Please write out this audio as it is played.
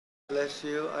Bless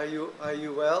you. Are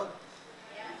you well?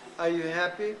 Are you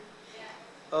happy?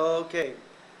 Okay.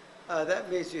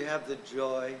 That means you have the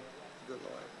joy of the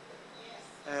Lord.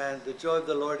 And the joy of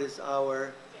the Lord is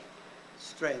our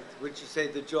strength. Would you say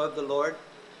the joy of the Lord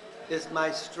is my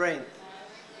strength?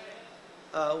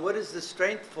 What is the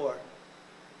strength for?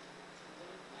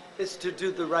 It's to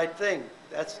do the right thing.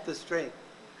 That's the strength.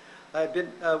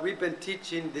 We've been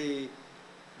teaching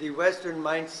the Western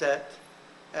mindset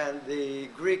and the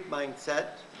Greek mindset,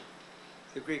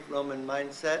 the Greek-Roman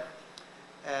mindset.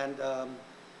 And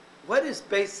what is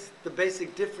the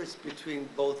basic difference between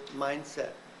both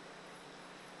mindset?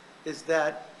 Is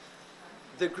that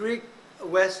the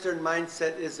Greek-Western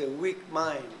mindset is a weak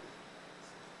mind.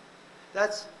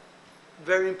 That's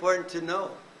very important to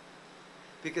know.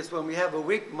 Because when we have a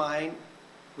weak mind,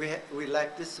 we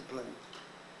lack discipline.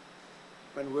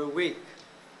 When we're weak.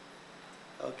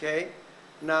 Okay?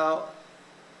 Now,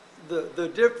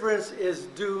 the difference is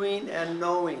doing and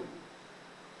knowing.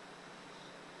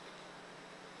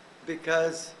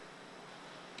 Because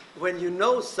when you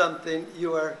know something,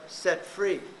 you are set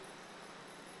free.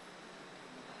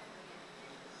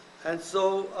 And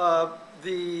so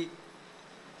the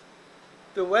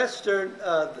Western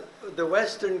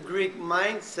Greek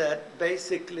mindset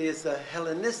basically is a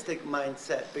Hellenistic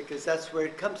mindset because that's where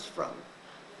it comes from.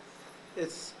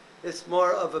 It's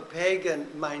more of a pagan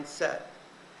mindset.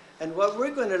 And what we're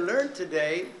going to learn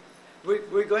today,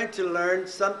 we're going to learn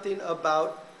something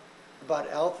about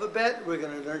alphabet. We're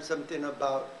going to learn something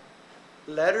about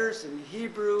letters in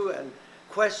Hebrew and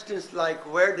questions like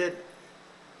what's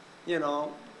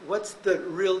the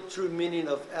real true meaning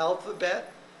of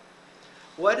alphabet?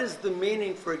 What is the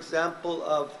meaning, for example,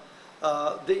 of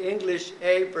the English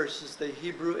A versus the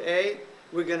Hebrew A?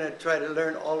 We're going to try to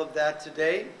learn all of that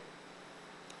today.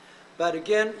 But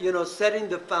again, setting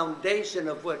the foundation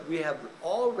of what we have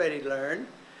already learned,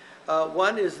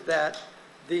 one is that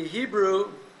the Hebrew,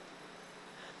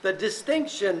 the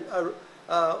distinction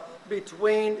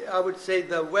between, I would say,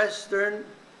 the Western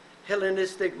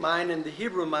Hellenistic mind and the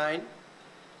Hebrew mind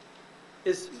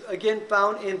is again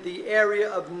found in the area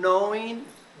of knowing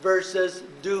versus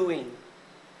doing.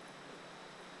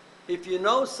 If you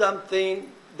know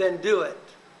something, then do it.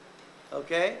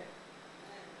 Okay?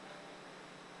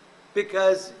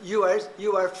 Because you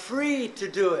are free to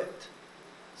do it.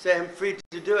 Say, I'm free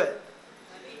to do it.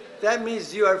 That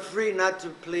means you are free not to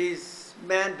please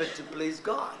man, but to please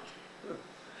God.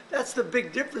 That's the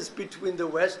big difference between the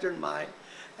Western mind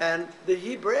and the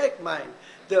Hebraic mind.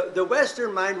 The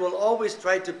Western mind will always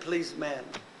try to please man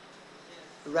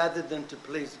rather than to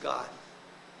please God.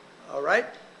 All right?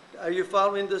 Are you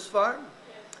following this far?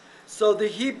 So the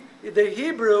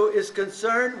Hebrew is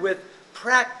concerned with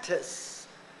practice.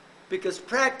 Because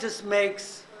practice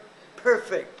makes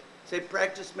perfect. Say,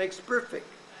 practice makes perfect.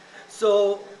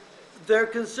 So they're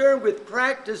concerned with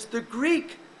practice. The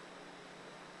Greek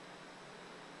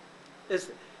is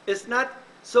not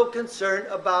so concerned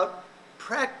about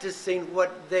practicing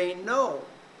what they know.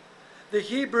 The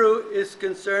Hebrew is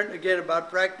concerned, again, about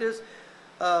practice.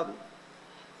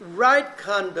 Right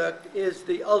conduct is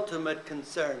the ultimate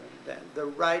concern then.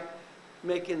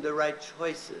 Making the right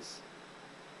choices.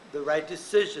 The right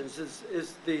decisions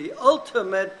is the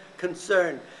ultimate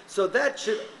concern. So that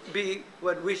should be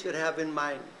what we should have in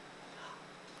mind.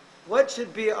 What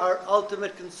should be our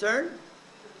ultimate concern?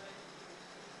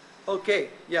 Okay,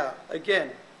 yeah,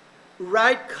 again,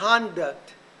 right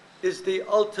conduct is the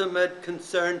ultimate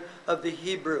concern of the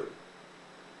Hebrew.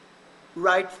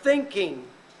 Right thinking.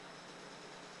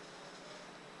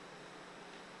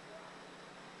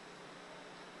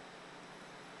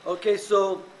 Okay,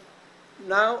 so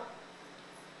now,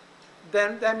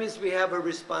 then that means we have a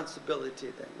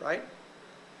responsibility then, right?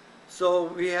 So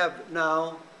we have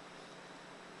now,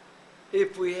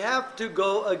 if we have to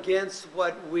go against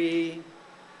what we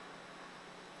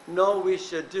know we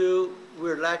should do,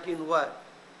 we're lacking what?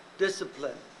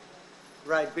 Discipline,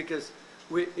 right? Because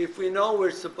if we know we're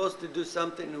supposed to do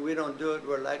something and we don't do it,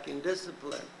 we're lacking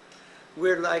discipline.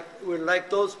 We're like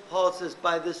those, Paul says,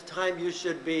 by this time you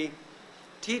should be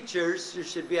teachers, you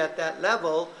should be at that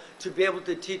level to be able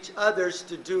to teach others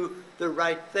to do the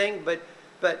right thing, but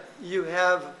you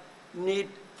have need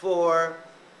for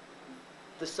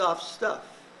the soft stuff,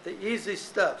 the easy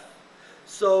stuff.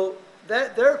 So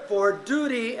that therefore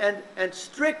duty and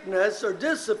strictness or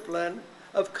discipline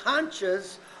of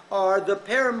conscience are the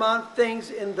paramount things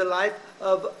in the life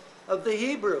of the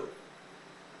Hebrew.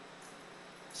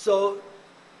 So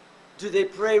do they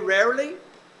pray rarely?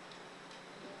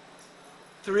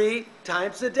 3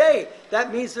 times a day.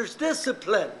 That means there's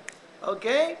discipline.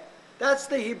 Okay? That's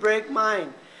the Hebraic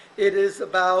mind. It is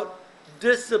about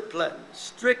discipline,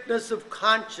 strictness of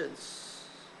conscience.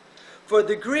 For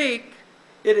the Greek,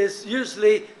 it is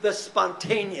usually the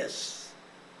spontaneous.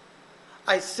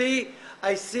 I see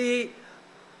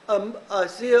a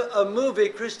movie,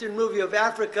 Christian movie of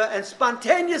Africa, and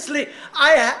spontaneously,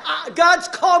 God's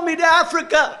called me to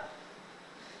Africa.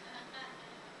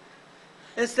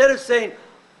 Instead of saying,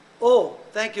 oh,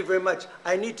 thank you very much,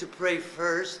 I need to pray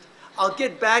first, I'll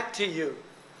get back to you.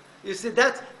 You see,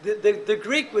 that's, the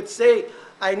Greek would say,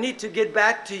 I need to get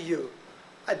back to you.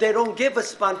 They don't give a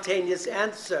spontaneous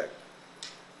answer.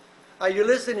 Are you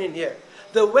listening here?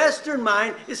 The Western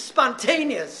mind is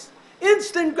spontaneous.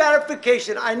 Instant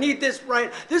gratification. I need this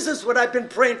right. This is what I've been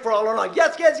praying for all along.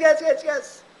 Yes, yes, yes, yes,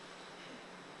 yes.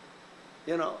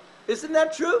 You know, isn't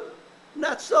that true?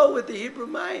 Not so with the Hebrew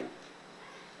mind.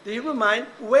 The Hebrew mind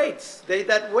waits. They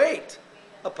that wait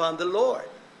upon the Lord.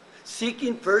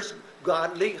 Seeking first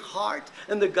godly heart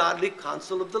and the godly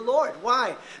counsel of the Lord.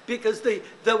 Why? Because the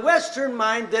Western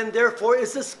mind then therefore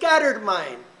is a scattered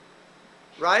mind.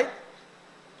 Right?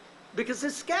 Because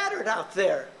it's scattered out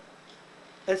there.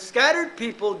 And scattered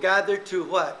people gather to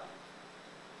what?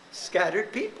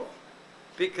 Scattered people.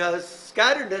 Because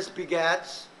scatteredness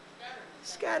begats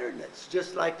scatteredness.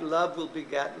 Just like love will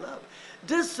begat love.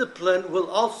 Discipline will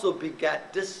also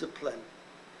begat discipline.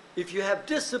 If you have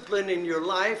discipline in your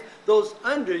life, those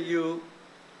under you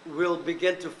will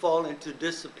begin to fall into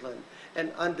discipline.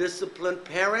 An undisciplined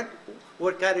parent,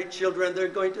 what kind of children they're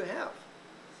going to have?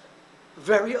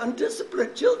 Very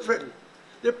undisciplined children.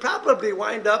 They'll probably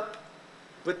wind up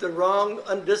with the wrong,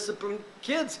 undisciplined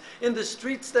kids in the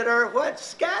streets that are what?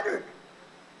 Scattered.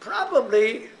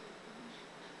 Probably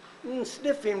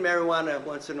sniffing marijuana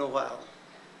once in a while.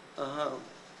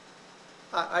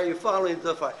 Are you following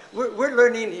so far? We're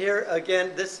learning here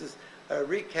again. This is a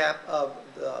recap of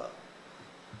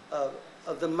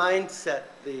the mindset,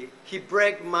 the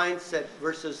Hebraic mindset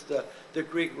versus the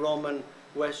Greek, Roman,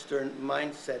 Western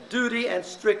mindset. Duty and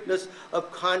strictness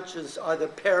of conscience are the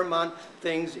paramount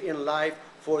things in life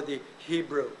for the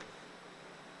Hebrew.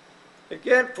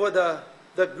 Again, for the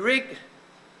Greek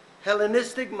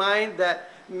Hellenistic mind that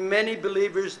many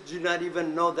believers do not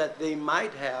even know that they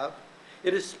might have,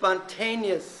 it is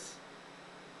spontaneous,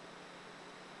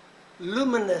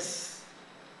 luminous.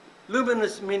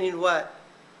 Luminous meaning what?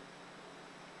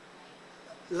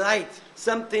 Light,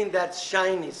 something that's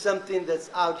shiny, something that's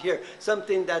out here,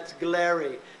 something that's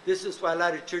glary. This is why a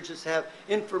lot of churches have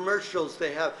infomercials.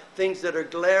 They have things that are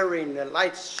glaring and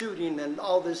lights shooting and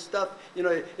all this stuff. You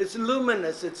know, it's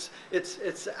luminous.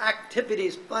 It's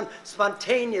activities, fun,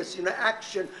 spontaneous. You know,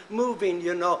 action, moving.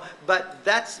 You know, but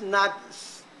that's not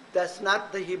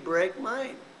the Hebraic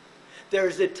mind.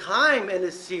 There's a time and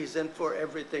a season for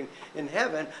everything in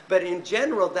heaven, but in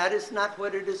general, that is not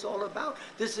what it is all about.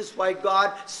 This is why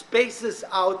God spaces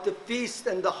out the feasts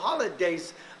and the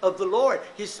holidays of the Lord.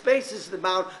 He spaces them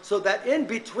out so that in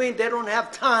between they don't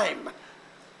have time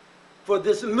for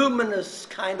this luminous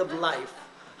kind of life.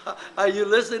 Are you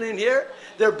listening here?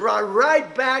 They're brought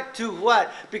right back to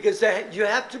what? Because you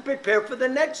have to prepare for the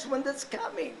next one that's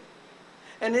coming.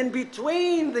 And in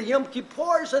between the Yom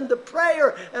Kippurs and the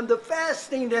prayer and the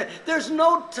fasting, there's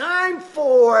no time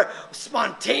for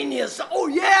spontaneous, oh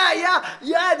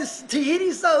yeah, this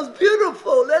Tahiti sounds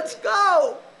beautiful, let's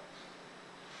go.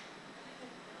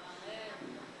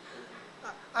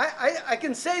 I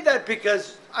can say that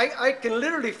because I can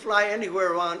literally fly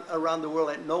anywhere around the world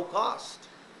at no cost.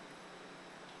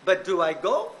 But do I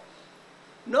go?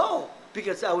 No,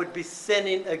 because I would be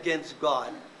sinning against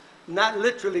God. Not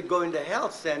literally going to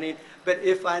hell sinning, but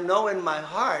if I know in my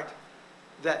heart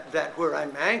that where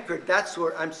I'm anchored, that's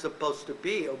where I'm supposed to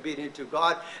be, obedient to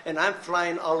God, and I'm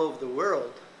flying all over the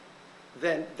world,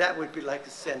 then that would be like a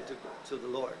sin to the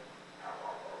Lord.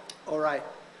 All right.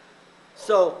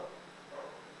 So,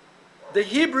 the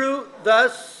Hebrew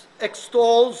thus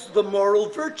extols the moral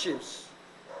virtues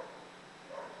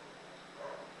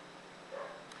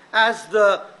as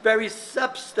the very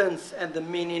substance and the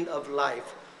meaning of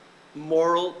life.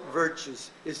 Moral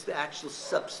virtues is the actual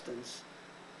substance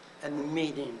and the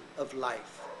meaning of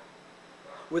life.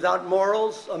 Without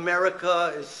morals,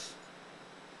 America is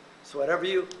whatever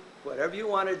you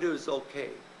want to do is okay.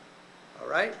 All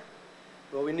right?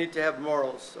 Well, we need to have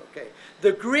morals, okay.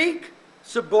 The Greek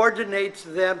subordinates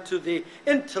them to the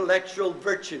intellectual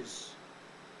virtues,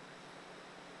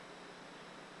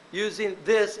 using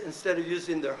this instead of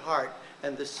using their heart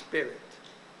and the spirit.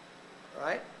 All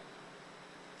right?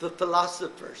 The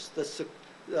philosophers,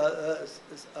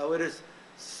 what is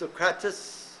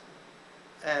Socrates,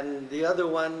 and the other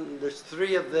one, there's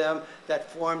three of them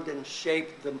that formed and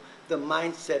shaped the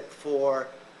mindset for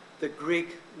the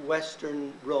Greek,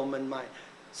 Western, Roman mind.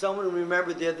 Someone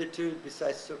remember the other two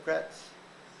besides Socrates?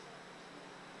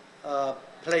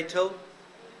 Plato,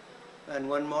 and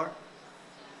one more?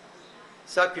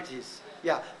 Socrates.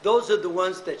 Yeah, those are the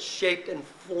ones that shaped and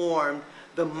formed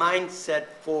the mindset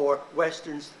for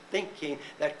Western thinking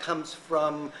that comes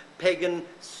from paganism,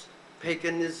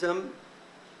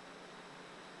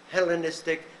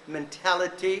 Hellenistic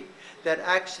mentality, that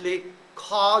actually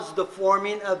caused the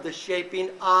forming of the shaping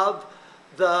of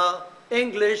the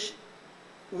English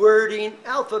wording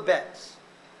alphabets.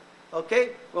 Okay?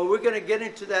 Well, we're going to get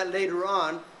into that later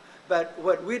on, but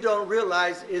what we don't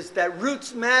realize is that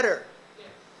roots matter.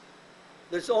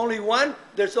 There's only one,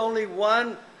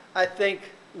 I think,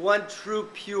 one true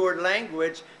pure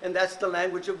language, and that's the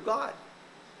language of God.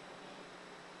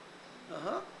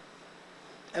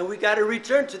 And we got to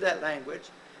return to that language.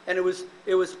 And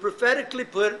it was prophetically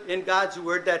put in God's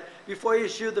word that before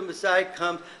Yeshua the Messiah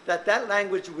comes, that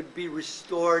language would be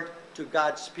restored to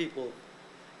God's people.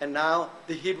 And now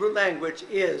the Hebrew language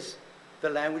is the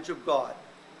language of God,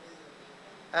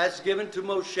 as given to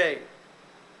Moshe.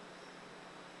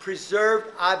 Preserved,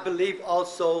 I believe,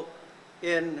 also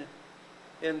in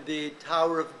the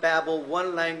Tower of Babel,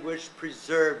 one language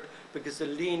preserved because the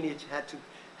lineage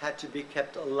had to be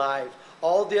kept alive.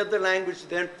 All the other languages,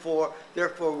 therefore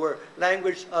were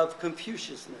language of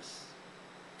Confuciousness,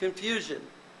 confusion.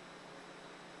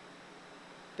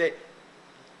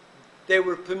 They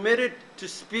were permitted to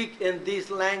speak in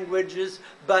these languages,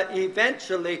 but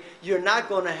eventually you're not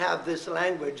going to have these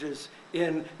languages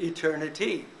in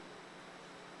eternity,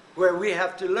 where we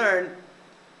have to learn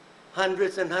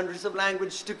hundreds and hundreds of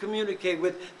languages to communicate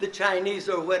with the Chinese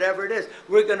or whatever it is.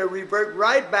 We're going to revert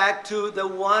right back to the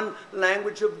one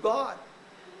language of God.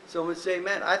 Someone say,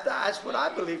 man, that's what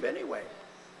I believe anyway.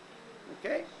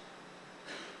 Okay?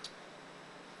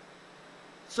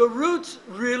 So roots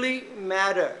really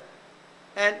matter.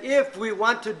 And if we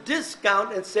want to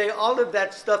discount and say all of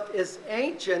that stuff is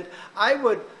ancient, I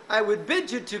would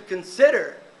bid you to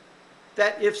consider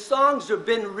that if songs have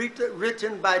been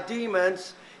written by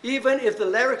demons, even if the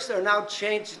lyrics are now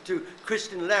changed to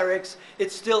Christian lyrics,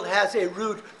 it still has a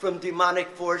root from demonic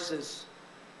forces.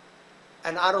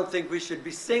 And I don't think we should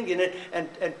be singing it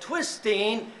and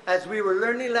twisting, as we were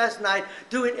learning last night,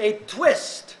 doing a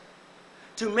twist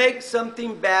to make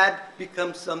something bad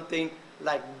become something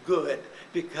like good.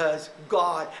 Because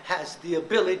God has the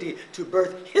ability to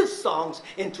birth His songs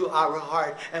into our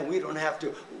heart, and we don't have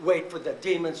to wait for the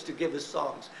demons to give us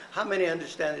songs. How many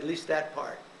understand at least that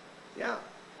part? Yeah.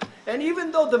 And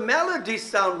even though the melodies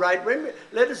sound right,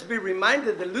 let us be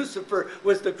reminded that Lucifer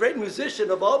was the great musician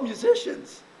of all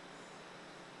musicians.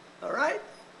 All right?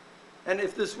 And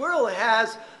if this world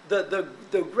has the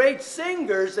great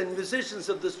singers and musicians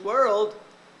of this world,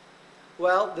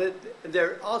 well,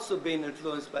 they're also being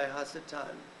influenced by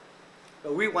Hasatan.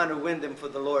 But we want to win them for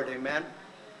the Lord, amen?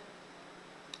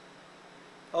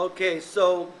 Okay,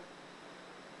 so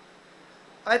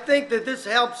I think that this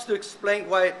helps to explain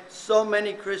why so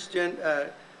many Christian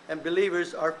and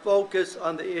believers are focused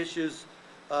on the issues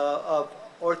of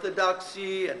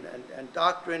orthodoxy and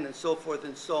doctrine and so forth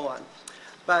and so on.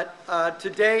 But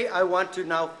today I want to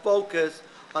now focus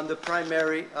on the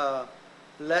primary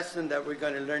lesson that we're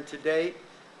going to learn today,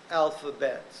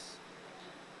 alphabets.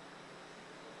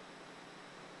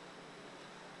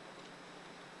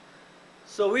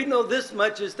 So we know this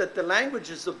much, is that the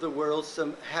languages of the world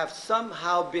have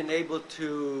somehow been able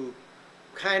to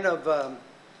kind of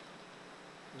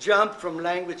jump from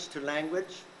language to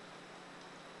language.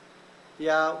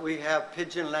 Yeah, we have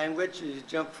pidgin language. You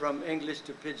jump from English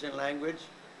to pidgin language,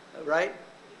 right?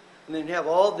 And then you have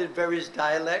all the various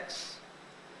dialects.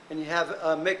 And you have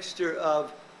a mixture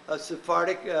of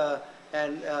Sephardic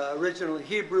and original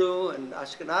Hebrew and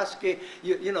Ashkenazi.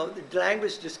 You know, the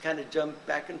language just kind of jumped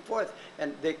back and forth,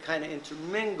 and they kind of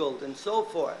intermingled and so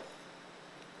forth.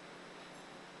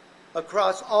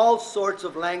 Across all sorts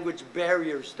of language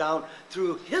barriers down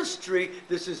through history,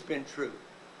 this has been true.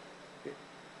 Okay.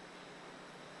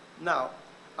 Now,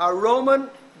 our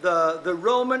the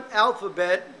Roman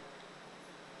alphabet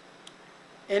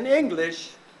in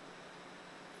English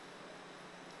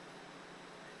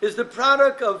is the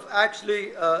product of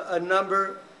actually a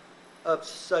number of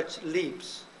such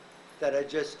leaps that I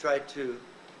just tried to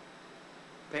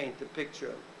paint the picture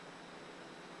of.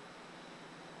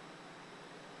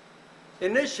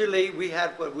 Initially, we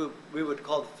had what we would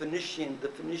call the Phoenician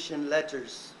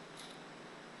letters.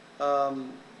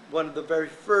 One of the very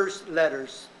first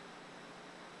letters.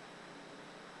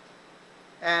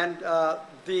 And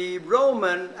the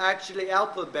Roman, actually,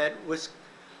 alphabet was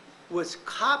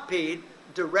copied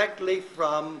directly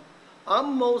from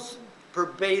almost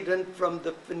verbatim from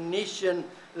the Phoenician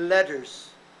letters.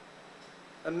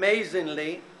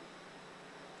 Amazingly,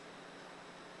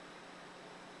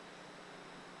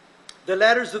 the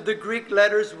letters of the Greek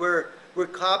letters were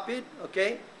copied,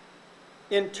 okay,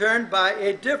 in turn by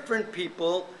a different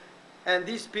people, and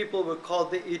these people were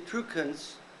called the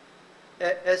Etruscans,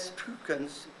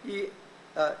 Etruscans,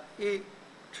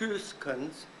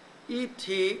 Etruscans,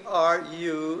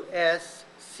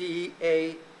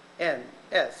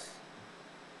 Etruscans,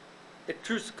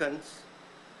 Etruscans,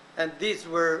 and these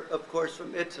were, of course,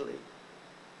 from Italy,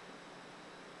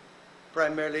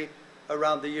 primarily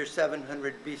around the year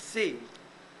 700 BC.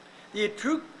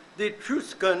 The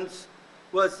Etruscans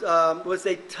was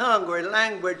a tongue or a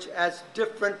language as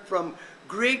different from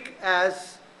Greek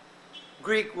as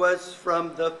Greek was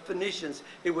from the Phoenicians.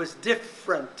 It was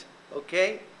different,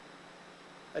 okay?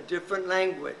 A different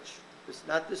language. It's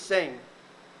not the same.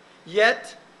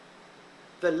 Yet,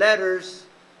 the letters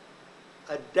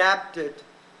adapted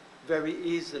very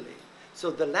easily.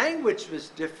 So the language was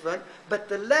different, but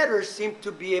the letters seemed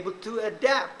to be able to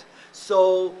adapt.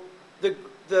 So the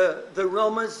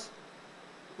Romans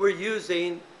were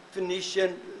using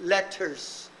Phoenician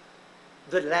letters.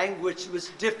 The language was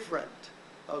different,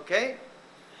 okay?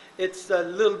 It's a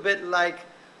little bit like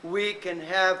we can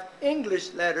have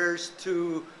English letters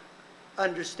to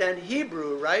understand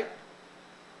Hebrew, right?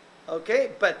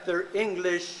 Okay, but they're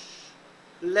English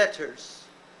letters,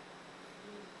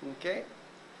 okay?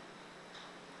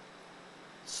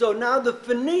 So now the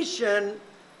Phoenician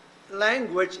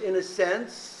language, in a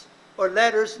sense, or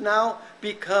letters now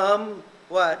become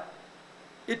what?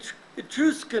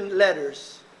 Etruscan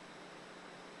letters.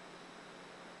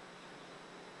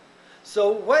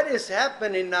 So what is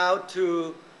happening now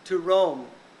to Rome?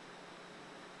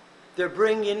 They're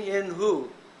bringing in who?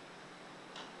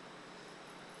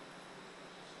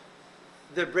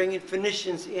 They're bringing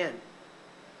Phoenicians in.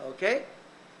 Okay?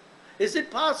 Is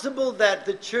it possible that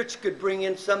the church could bring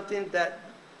in something that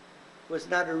was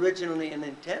not originally an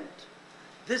intent?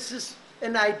 This is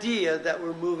an idea that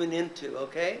we're moving into,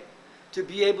 okay? To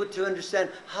be able to understand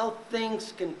how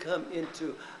things can come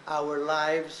into our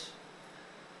lives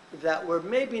that were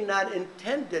maybe not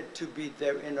intended to be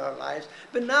there in our lives,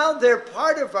 but now they're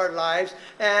part of our lives,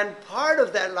 and part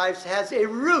of that life has a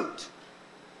root.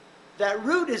 That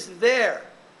root is there.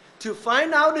 To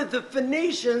find out if the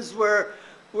Phoenicians were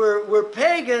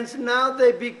pagans, now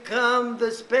they become,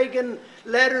 this pagan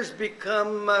letters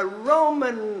become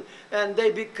Roman, and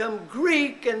they become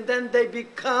Greek, and then they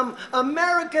become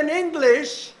American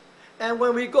English. And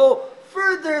when we go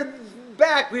further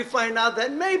back, we find out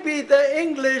that maybe the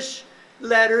English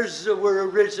letters were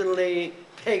originally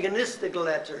paganistic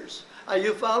letters. Are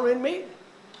you following me?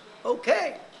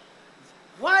 Okay.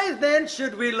 Why then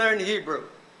should we learn Hebrew?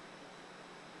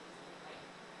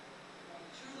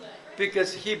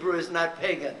 Because Hebrew is not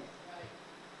pagan.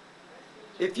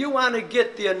 If you want to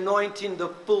get the anointing, the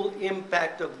full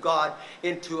impact of God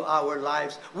into our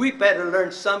lives, we better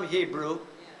learn some Hebrew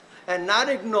and not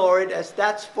ignore it as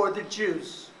that's for the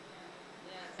Jews.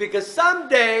 Because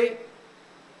someday,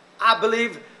 I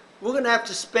believe, we're going to have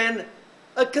to spend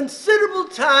a considerable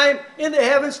time in the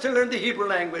heavens to learn the Hebrew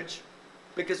language.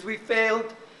 Because we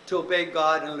failed to obey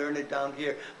God and learn it down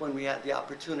here when we had the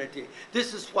opportunity.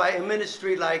 This is why a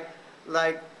ministry like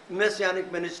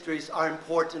Messianic ministries are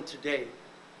important today.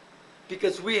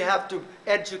 Because we have to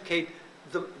educate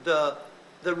the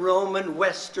Roman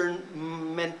Western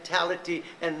mentality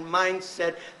and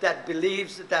mindset that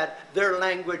believes that their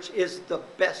language is the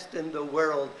best in the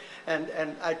world.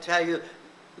 And I tell you,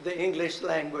 the English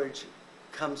language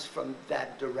comes from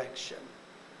that direction.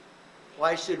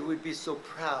 Why should we be so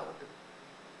proud?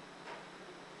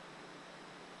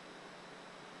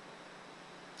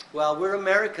 Well, we're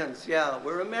Americans. Yeah,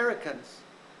 we're Americans.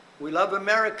 We love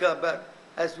America, but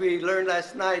as we learned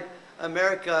last night,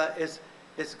 America is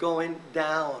going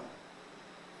down.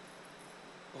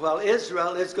 While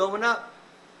Israel is going up.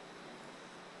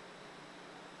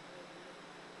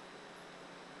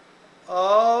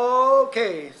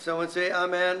 Okay, someone say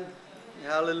amen.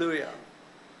 Hallelujah.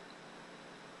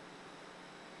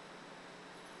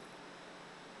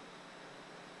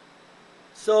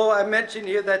 So I mentioned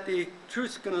here that the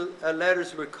Etruscan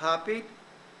letters were copied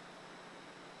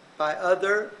by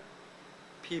other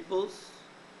peoples,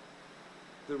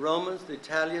 the Romans, the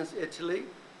Italians, Italy,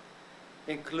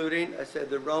 including, I said,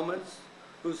 the Romans,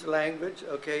 whose language,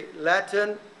 okay,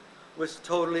 Latin was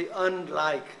totally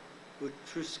unlike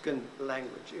Etruscan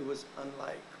language. It was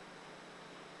unlike.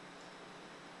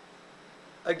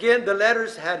 Again, the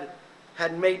letters had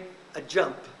made a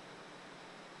jump.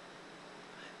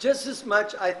 Just as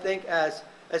much, I think, as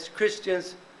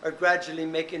Christians are gradually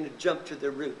making a jump to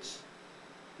their roots.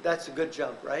 That's a good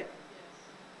jump, right?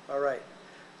 Yes. All right.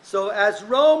 So as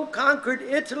Rome conquered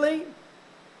Italy,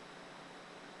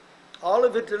 all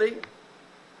of Italy,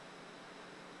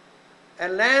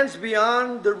 and lands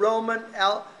beyond the Roman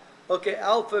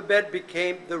alphabet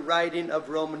became the writing of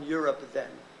Roman Europe then.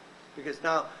 Because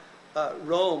now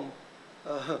Rome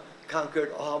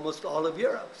conquered almost all of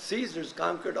Europe. Caesars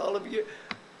conquered all of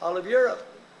Europe.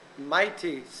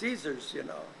 Mighty Caesars, you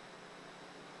know.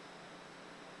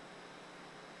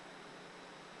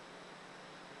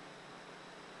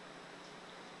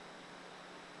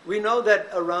 We know that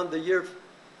around the year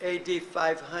AD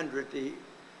 500,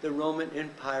 the Roman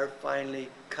Empire finally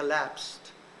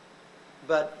collapsed.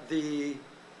 But the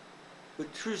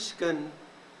Etruscan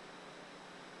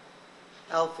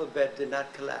alphabet did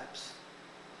not collapse.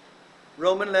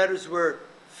 Roman letters were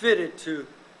fitted to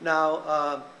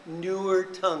now newer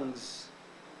tongues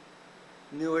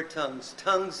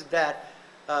that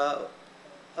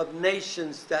of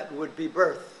nations that would be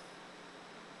birthed,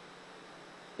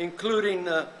 including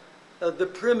the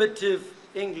primitive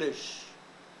English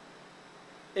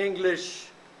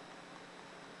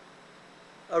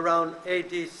around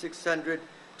AD 600.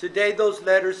 Today those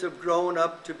letters have grown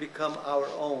up to become our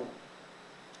own.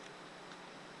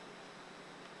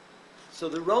 So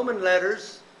the Roman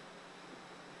letters,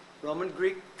 Roman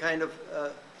Greek kind of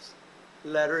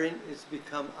lettering, has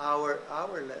become our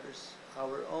letters,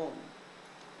 our own.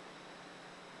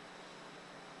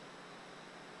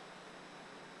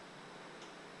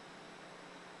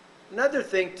 Another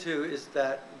thing too is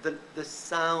that the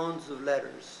sounds of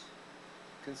letters,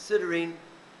 considering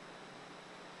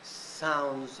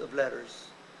sounds of letters.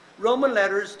 Roman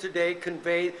letters today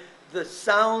convey the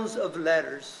sounds of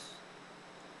letters.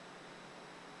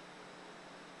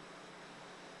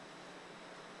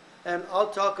 And I'll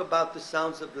talk about the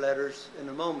sounds of letters in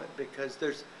a moment, because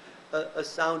there's a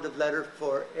sound of letter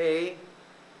for A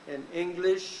in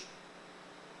English,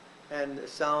 and a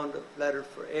sound of letter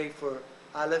for A for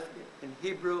Aleph in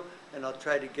Hebrew, and I'll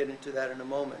try to get into that in a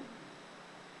moment.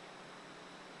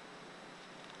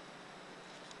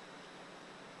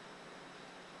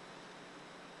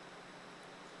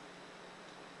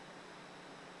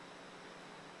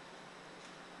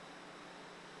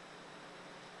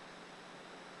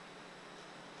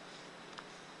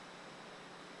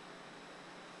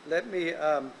 Let me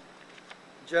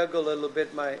juggle a little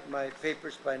bit my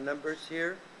papers by numbers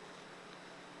here.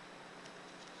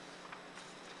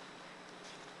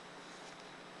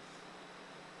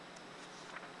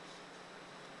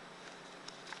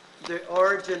 The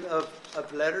origin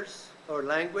of letters or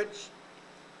language.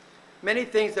 Many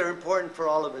things that are important for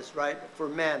all of us, right? For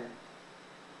men.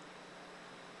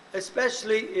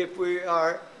 Especially if we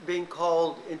are being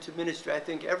called into ministry. I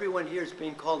think everyone here is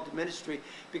being called to ministry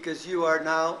because you are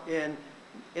now in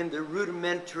the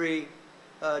rudimentary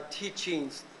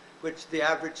teachings which the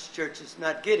average church is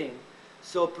not getting.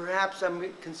 So perhaps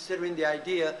I'm considering the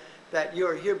idea that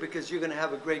you're here because you're going to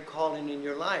have a great calling in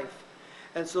your life.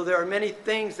 And so there are many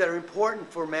things that are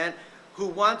important for man who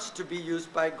wants to be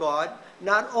used by God,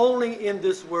 not only in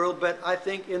this world, but I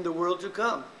think in the world to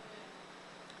come.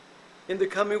 In the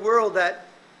coming world that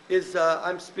is,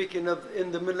 I'm speaking of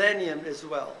in the millennium as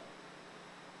well.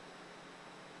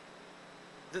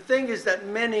 The thing is that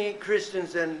many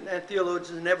Christians and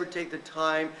theologians never take the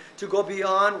time to go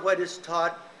beyond what is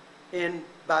taught in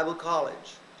Bible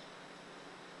college.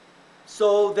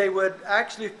 So they would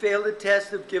actually fail the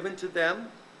test if given to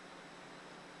them.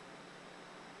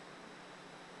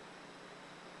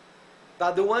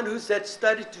 By the one who said,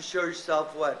 study to show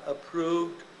yourself what?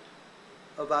 Approved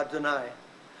of Adonai.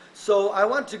 So I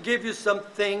want to give you some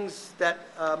things that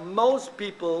most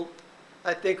people,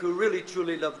 I think, who really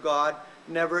truly love God,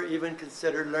 never even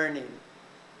consider learning.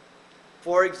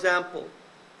 For example,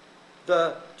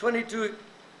 the 22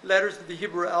 letters of the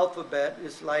Hebrew alphabet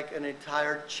is like an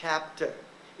entire chapter.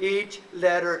 Each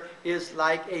letter is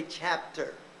like a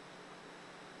chapter.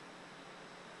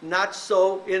 Not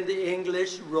so in the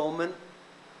English Roman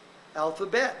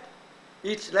alphabet.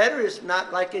 Each letter is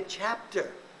not like a chapter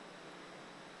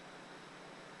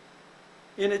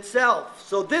in itself.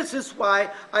 So this is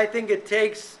why I think it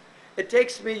takes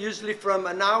me usually from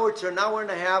an hour to an hour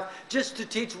and a half just to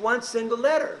teach one single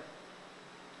letter.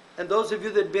 And those of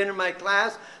you that have been in my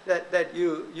class, that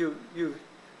you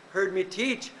heard me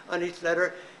teach on each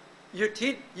letter,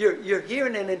 you're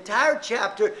hearing an entire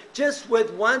chapter just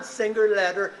with one single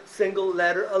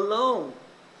letter alone.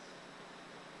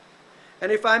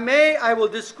 And if I may, I will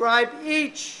describe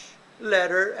each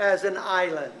letter as an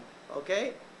island,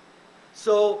 okay?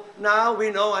 So now we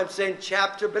know I'm saying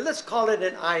chapter, but let's call it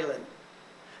an island.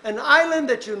 An island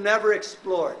that you never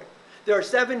explored. There are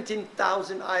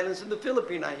 17,000 islands in the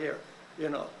Philippines, I hear, you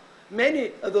know.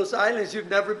 Many of those islands you've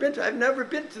never been to. I've never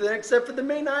been to them except for the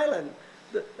main island,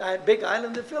 the big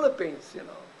island, the Philippines, you know.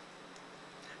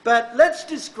 But let's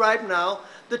describe now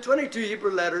the 22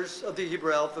 Hebrew letters of the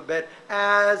Hebrew alphabet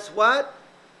as what?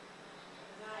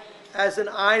 As an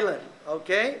island,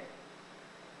 okay?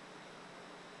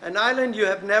 An island you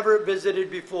have never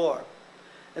visited before.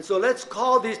 And so let's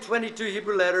call these 22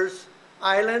 Hebrew letters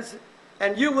islands,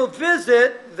 and you will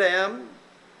visit them.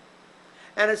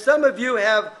 And as some of you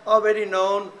have already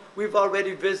known, we've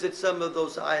already visited some of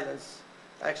those islands.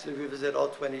 Actually, we visited all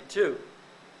 22.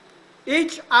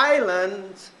 Each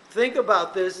island, think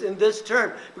about this in this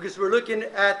term, because we're looking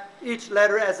at each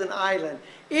letter as an island.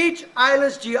 Each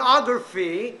island's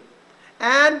geography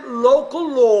and local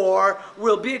lore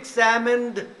will be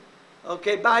examined,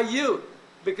 okay, by you,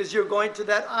 because you're going to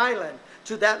that island,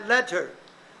 to that letter.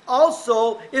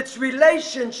 Also, its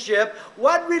relationship.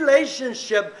 What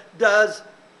relationship does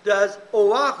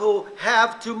Oahu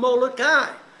have to Molokai?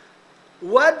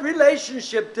 What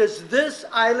relationship does this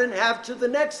island have to the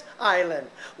next island?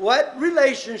 What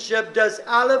relationship does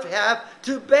Aleph have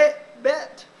to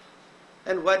Bet?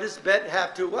 And what does Bet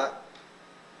have to what?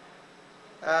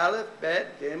 Aleph,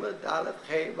 Bet, Gimel, Daleth,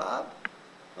 He, Vav.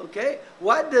 Okay?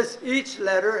 What does each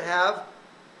letter have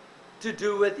to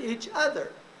do with each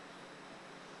other?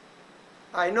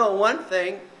 I know one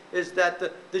thing is that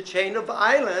the chain of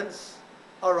islands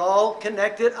are all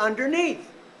connected underneath.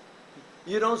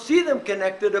 You don't see them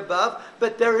connected above,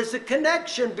 but there is a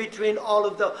connection between all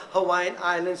of the Hawaiian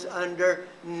islands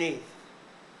underneath.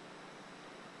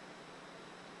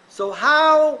 So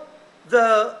how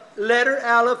the letter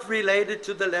Aleph related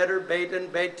to the letter Beit,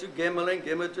 and Beit to Gimel, and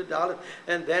Gimel to Dalet,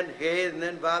 and then He, and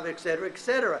then Vav, etc.,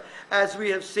 etc., as we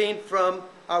have seen from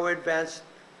our advanced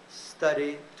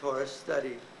study, Torah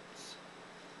studies.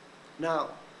 Now,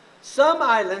 some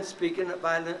islands, speaking of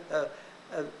island,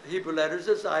 Hebrew letters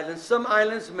as islands, some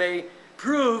islands may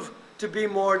prove to be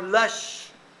more lush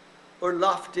or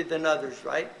lofty than others,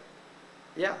 right?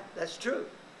 Yeah, that's true.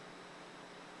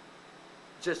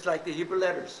 Just like the Hebrew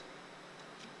letters.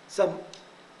 Some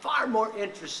far more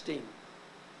interesting,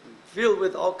 filled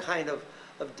with all kind of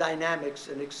dynamics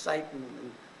and excitement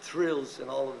and thrills and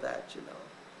all of that, you know.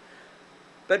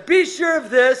 But be sure of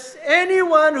this,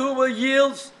 anyone who will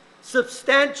yield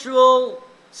substantial,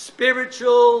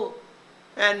 spiritual,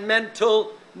 and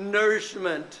mental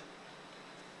nourishment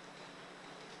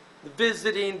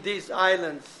visiting these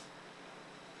islands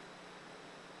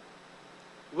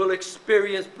will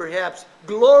experience perhaps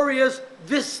glorious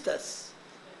vistas.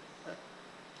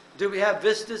 Do we have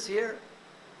vistas here?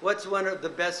 What's one of the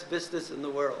best vistas in the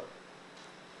world?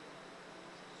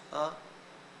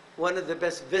 One of the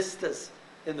best vistas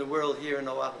in the world here in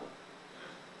Oahu.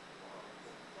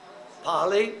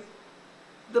 Pali?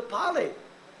 The Pali.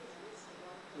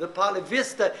 The Pali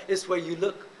Vista is where you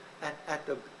look at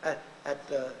the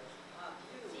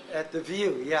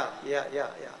view. Yeah.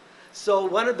 So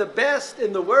one of the best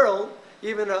in the world,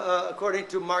 even according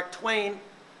to Mark Twain,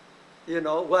 you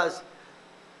know, was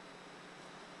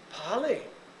Pali.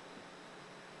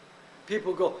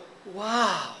 People go,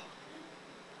 wow,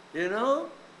 you know,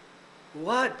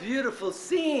 what beautiful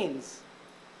scenes.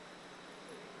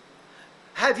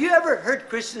 Have you ever heard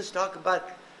Christians talk about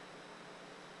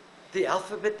the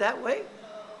alphabet that way?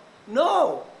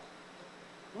 No.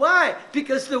 Why?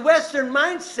 Because the Western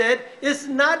mindset is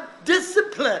not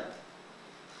disciplined.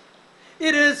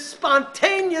 It is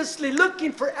spontaneously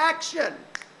looking for action.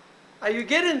 Are you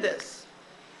getting this?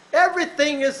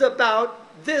 Everything is about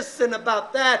this and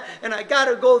about that, and I got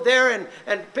to go there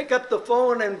and pick up the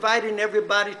phone and inviting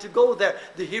everybody to go there.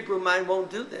 The Hebrew mind won't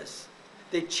do this.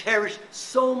 They cherish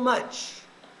so much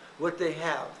what they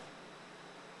have.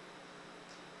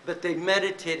 But they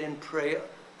meditate and pray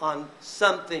on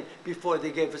something before they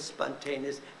give a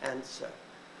spontaneous answer.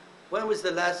 When was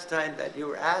the last time that you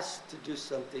were asked to do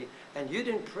something and you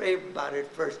didn't pray about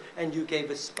it first and you gave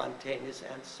a spontaneous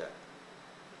answer?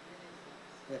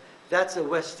 That's a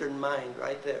Western mind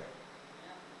right there.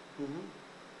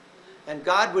 And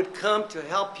God would come to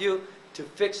help you to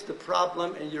fix the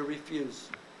problem and you refuse.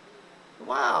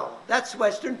 Wow, that's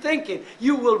Western thinking.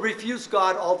 You will refuse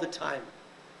God all the time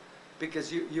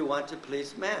because you want to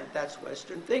please man. That's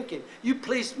Western thinking. You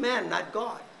please man, not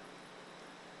God.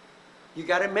 You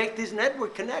got to make these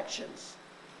network connections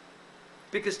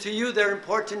because to you they're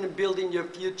important in building your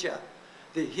future.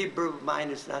 The Hebrew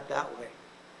mind is not that way.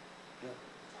 No.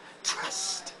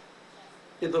 Trust.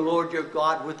 in the Lord your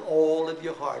God with all of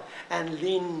your heart, and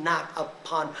lean not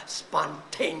upon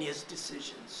spontaneous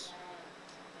decisions.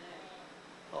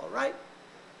 All right?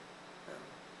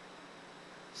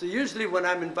 So usually when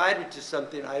I'm invited to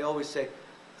something, I always say,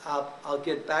 I'll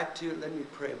get back to you. Let me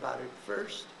pray about it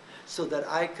first, so that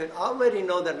I could already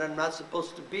know that I'm not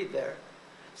supposed to be there,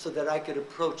 so that I could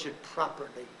approach it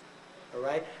properly, all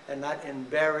right, and not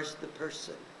embarrass the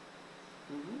person.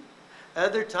 Mm-hmm.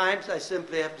 Other times, I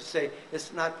simply have to say,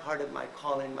 it's not part of my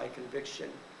calling, my conviction.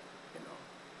 You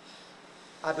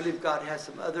know, I believe God has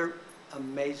some other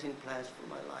amazing plans for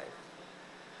my life.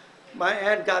 My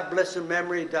aunt, God bless her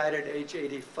memory, died at age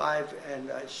 85, and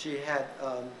she had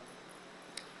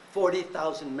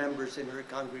 40,000 members in her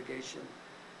congregation,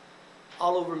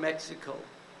 all over Mexico,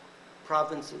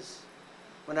 provinces.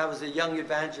 When I was a young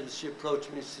evangelist, she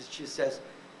approached me and she says,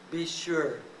 be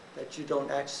sure that you don't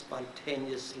act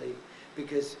spontaneously,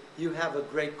 because you have a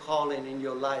great calling in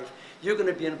your life. You're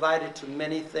going to be invited to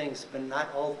many things, but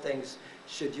not all things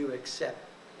should you accept,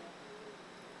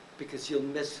 because you'll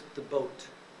miss the boat.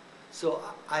 So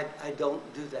I don't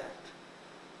do that.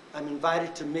 I'm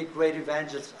invited to meet great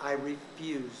evangelists. I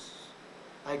refuse.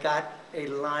 I got a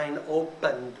line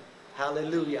opened.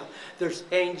 Hallelujah. There's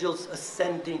angels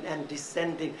ascending and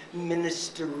descending,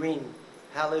 ministering.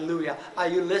 Hallelujah. Are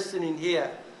you listening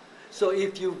here? So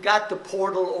if you've got the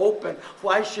portal open,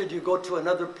 why should you go to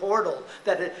another portal?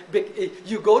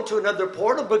 You go to another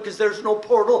portal because there's no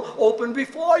portal open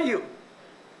before you.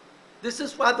 This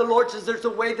is why the Lord says there's a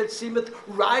way that seemeth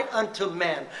right unto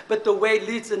man, but the way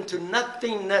leads into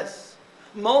nothingness,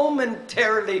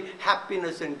 momentarily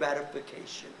happiness and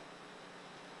gratification.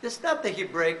 It's not the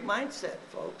Hebraic mindset,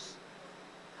 folks.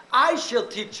 I shall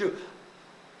teach you,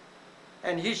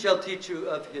 and he shall teach you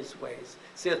of his ways,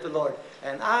 saith the Lord.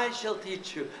 And I shall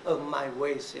teach you of my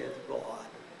ways, saith God,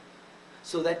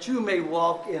 so that you may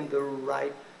walk in the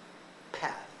right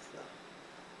path.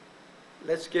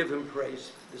 Let's give him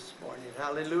praise this morning.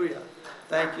 Hallelujah.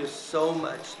 Thank you so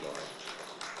much,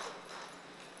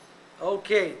 Lord.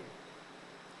 Okay.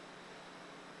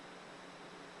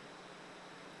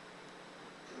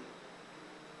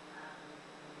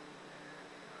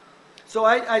 So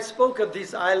I spoke of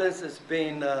these islands as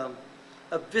being a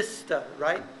vista,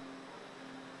 right?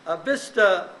 A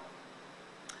vista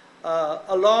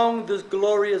along this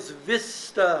glorious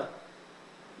vista.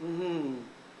 Mm-hmm.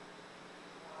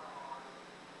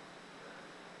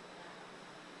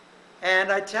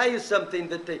 And I tell you something,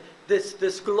 that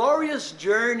this glorious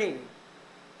journey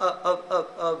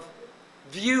of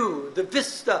view, the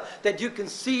vista that you can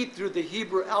see through the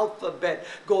Hebrew alphabet,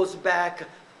 goes back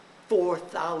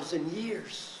 4,000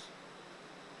 years.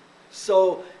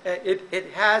 So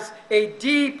it has a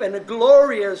deep and a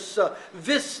glorious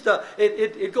vista.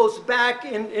 It goes back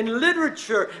in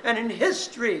literature and in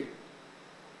history.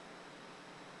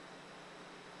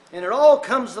 And it all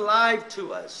comes alive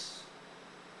to us.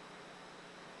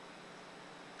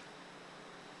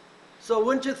 So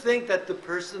wouldn't you think that the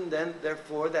person then,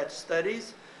 therefore, that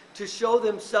studies to show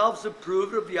themselves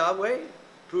approved of Yahweh,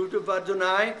 approved of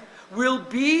Adonai, will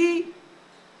be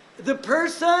the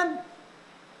person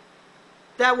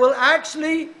that will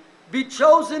actually be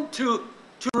chosen to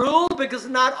rule, because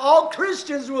not all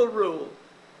Christians will rule.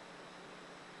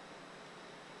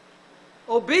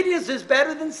 Obedience is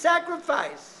better than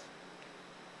sacrifice.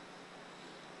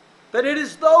 But it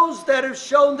is those that have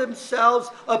shown themselves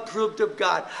approved of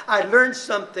God. I learned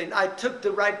something. I took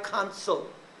the right counsel.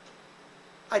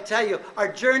 I tell you,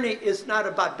 our journey is not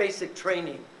about basic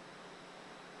training.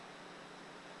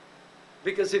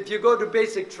 Because if you go to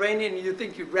basic training and you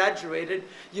think you graduated,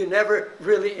 you never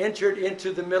really entered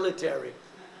into the military.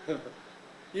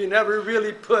 You never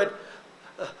really put,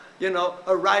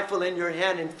 a rifle in your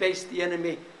hand and faced the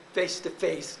enemy face to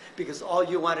face, because all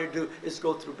you want to do is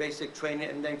go through basic training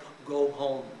and then go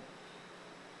home.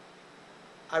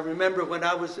 I remember when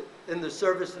I was in the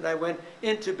service and I went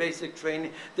into basic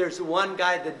training, there's one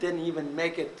guy that didn't even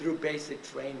make it through basic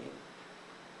training.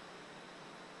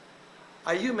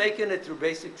 Are you making it through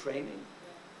basic training?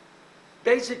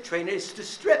 Basic training is to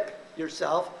strip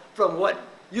yourself from what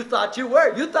you thought you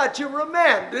were. You thought you were a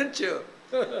man, didn't you?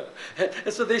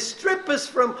 And so they strip us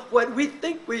from what we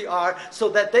think we are so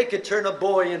that they could turn a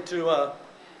boy into a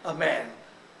man.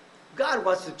 God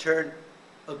wants to turn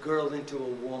a girl into a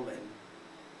woman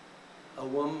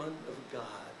of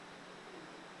God,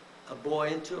 a boy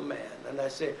into a man. And I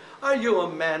say, are you a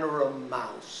man or a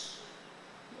mouse?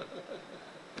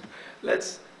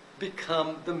 Let's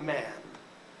become the man.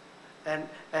 And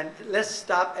let's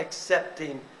stop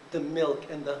accepting the milk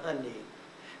and the honey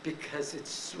because it's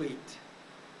sweet.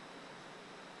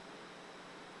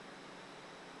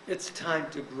 It's time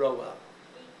to grow up.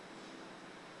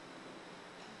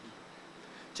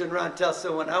 Turn around and tell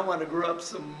someone, I want to grow up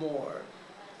some more.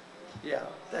 Yeah,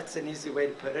 that's an easy way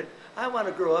to put it. I want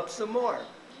to grow up some more.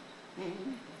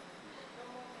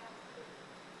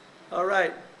 All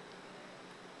right.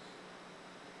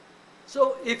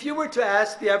 So if you were to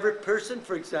ask the average person,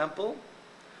 for example,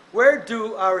 where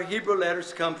do our Hebrew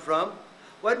letters come from?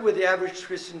 What would the average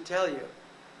Christian tell you?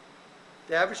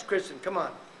 The average Christian, come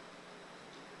on.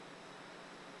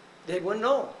 They wouldn't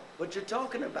know what you're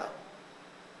talking about.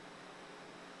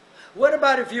 What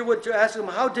about if you were to ask them,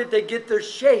 how did they get their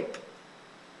shape?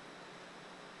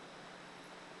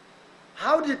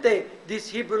 How did these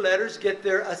Hebrew letters get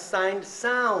their assigned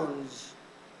sounds?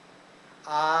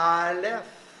 Aleph,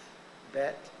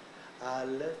 Bet,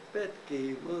 Aleph, Bet,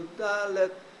 Gimel, Dalet,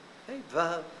 Hey,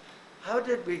 Vav. How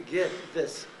did we get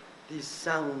these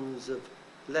sounds of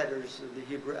letters of the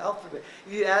Hebrew alphabet?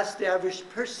 If you ask the average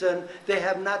person, they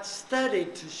have not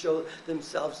studied to show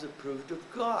themselves approved of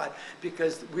God,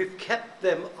 because we've kept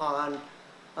them on,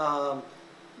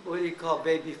 what do you call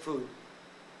baby food?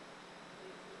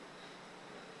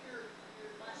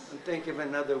 I'm thinking of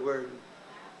another word.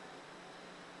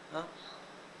 Huh?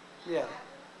 Yeah.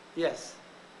 Yes.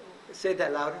 Say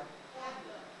that louder.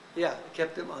 Yeah,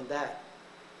 kept them on that.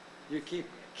 You keep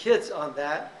kids on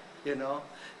that, you know,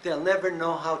 they'll never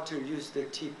know how to use their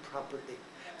teeth properly.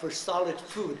 For solid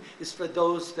food is for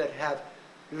those that have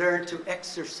learned to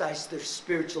exercise their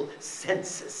spiritual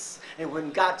senses. And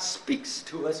when God speaks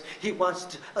to us, He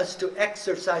wants us to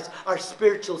exercise our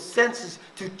spiritual senses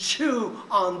to chew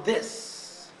on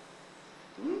this.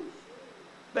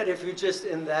 But if you're just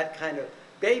in that kind of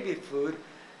baby food,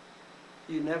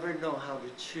 you never know how to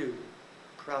chew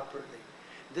properly.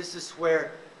 This is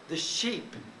where the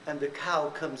sheep and the cow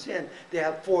comes in. They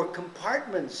have 4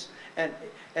 compartments. And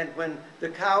when the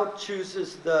cow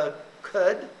chooses the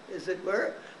cud, as it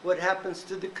were, what happens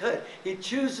to the cud? He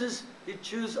chews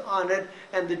on it,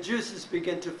 and the juices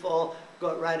begin to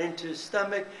go right into his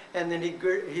stomach, and then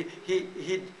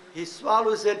he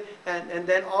swallows it, and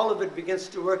then all of it begins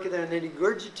to work in there, and then he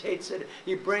regurgitates it,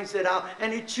 he brings it out,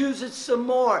 and he chews it some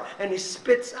more, and he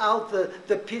spits out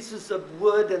the pieces of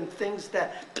wood and things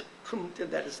that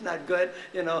is not good,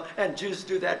 you know, and Jews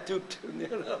do that too, you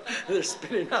know, they're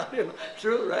spitting out, you know,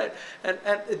 true, right? And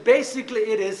basically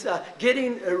it is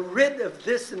getting rid of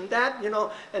this and that, you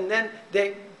know, and then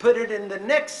they put it in the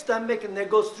next stomach, and it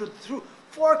goes through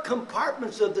 4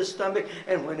 compartments of the stomach,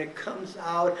 and when it comes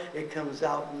out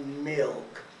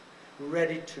milk,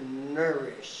 ready to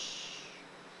nourish.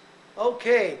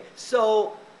 Okay,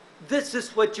 so this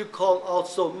is what you call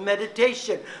also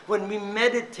meditation. When we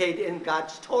meditate in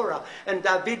God's Torah. And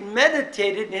David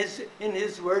meditated in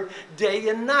his word day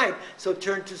and night. So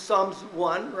turn to Psalms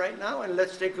 1 right now, and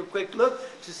let's take a quick look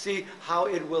to see how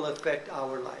it will affect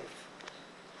our life.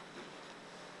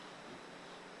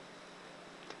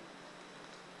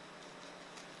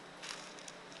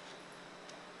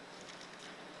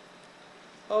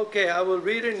 Okay, I will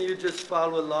read it and you just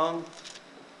follow along.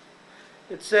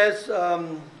 It says,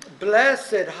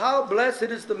 how blessed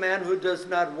is the man who does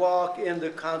not walk in the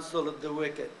counsel of the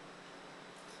wicked.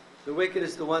 The wicked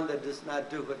is the one that does not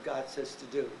do what God says to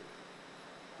do.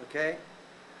 Okay?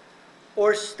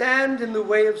 Or stand in the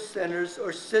way of sinners,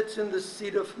 or sits in the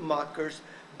seat of mockers,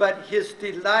 but his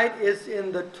delight is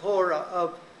in the Torah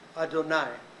of Adonai.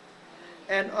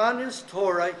 And on his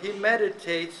Torah he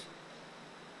meditates,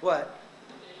 what?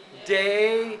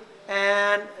 Day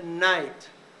and night.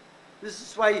 This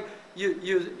is why if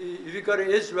you go to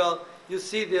Israel, you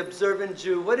see the observant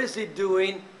Jew. What is he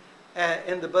doing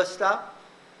in the bus stop?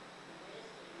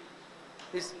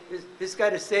 He's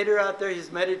got a seder out there.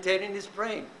 He's meditating. He's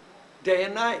praying day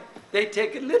and night. They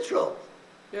take it literal,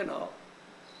 you know.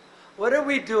 What are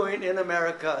we doing in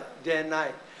America day and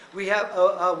night? We have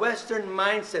a Western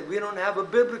mindset. We don't have a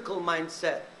biblical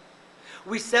mindset.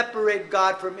 We separate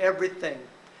God from everything.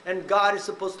 And God is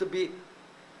supposed to be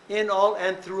in all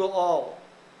and through all.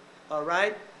 All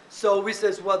right? So we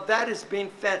says, well, that is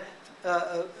being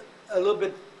a little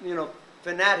bit, you know,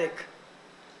 fanatic.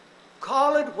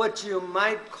 Call it what you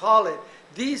might call it.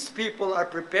 These people are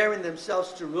preparing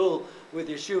themselves to rule with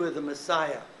Yeshua the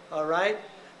Messiah. All right?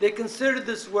 They consider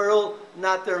this world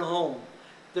not their home.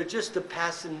 They're just a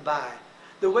passing by.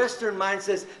 The Western mind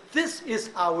says, this is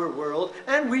our world,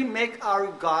 and we make our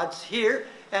gods here.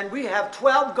 And we have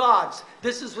 12 gods.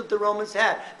 This is what the Romans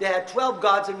had. They had 12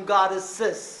 gods and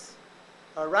goddesses.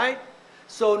 All right?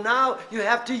 So now you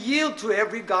have to yield to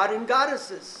every god and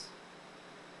goddesses.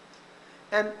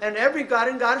 And every god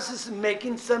and goddess is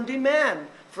making some demand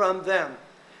from them.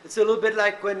 It's a little bit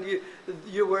like when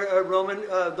you were a Roman,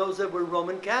 those that were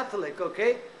Roman Catholic,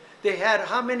 okay? They had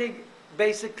how many,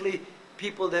 basically,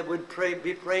 people that would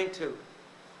be praying to?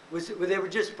 They were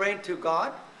just praying to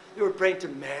God? They were praying to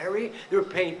Mary. They were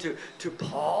praying to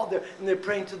Paul. And they're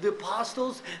praying to the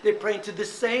apostles. They're praying to the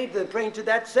saint. They're praying to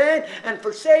that saint. And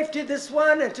for safety, this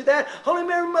one and to that. Holy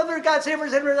Mary, Mother of God, save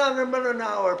us and an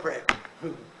hour prayer.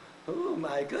 Oh,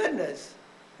 my goodness.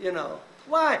 You know.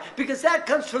 Why? Because that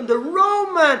comes from the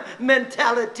Roman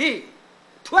mentality.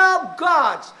 12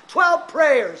 gods, 12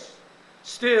 prayers.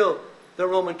 Still, the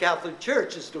Roman Catholic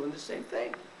Church is doing the same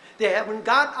thing. They haven't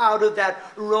got out of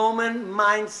that Roman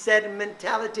mindset and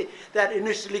mentality that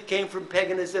initially came from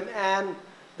paganism and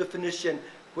the Phoenician,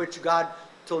 which God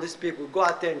told his people, go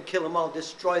out there and kill them all,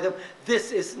 destroy them.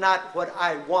 This is not what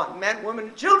I want. Men, women,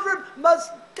 and children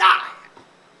must die.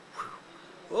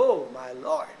 Oh, my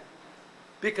Lord.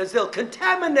 Because they'll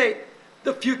contaminate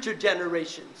the future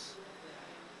generations.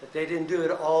 But they didn't do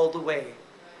it all the way,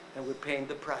 and we're paying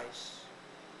the price.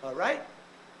 All right?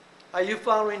 Are you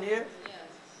following here? Yes.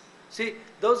 See,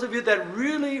 those of you that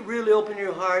really, really open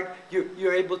your heart,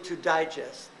 you're able to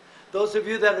digest. Those of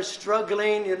you that are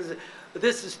struggling, you know,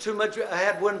 this is too much. I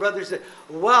had one brother say,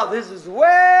 wow, this is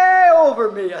way over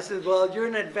me. I said, well, you're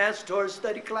in an advanced Torah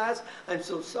study class. I'm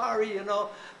so sorry, you know.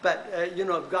 But, you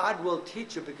know, God will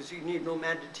teach you because you need no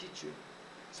man to teach you.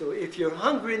 So if you're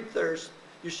hungry and thirst,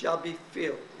 you shall be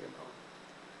filled, you know.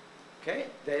 Okay?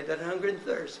 They that hunger and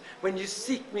thirst. When you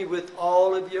seek me with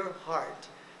all of your heart,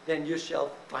 then you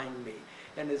shall find me.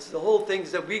 And it's the whole thing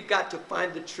is that we've got to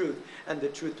find the truth. And the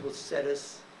truth will set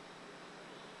us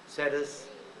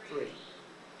free.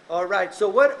 All right, so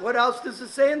what else does it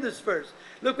say in this verse?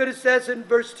 Look what it says in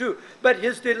verse 2. But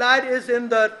his delight is in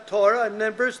the Torah. And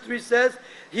then verse 3 says,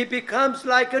 he becomes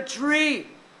like a tree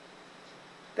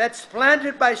that's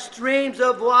planted by streams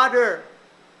of water.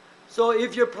 So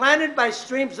if you're planted by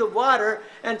streams of water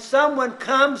and someone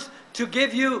comes to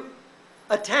give you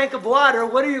a tank of water,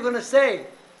 what are you going to say?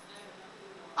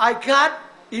 I got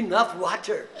enough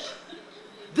water.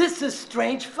 This is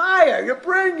strange fire you're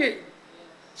bringing.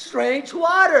 Strange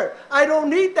water. I don't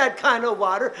need that kind of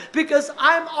water because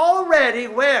I'm already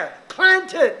where?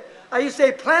 Planted. You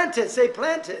say planted. Say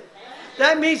planted.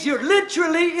 That means you're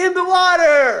literally in the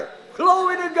water.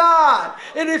 Glory to God.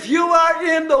 And if you are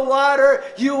in the water,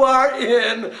 you are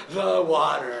in the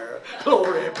water.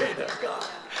 Glory be to God.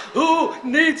 Who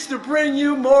needs to bring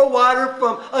you more water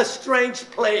from a strange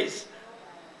place?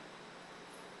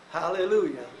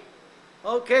 Hallelujah.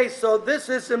 Okay, so this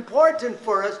is important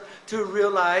for us to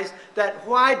realize that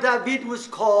why David was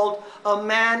called a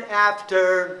man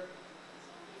after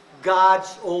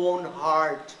God's own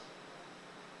heart.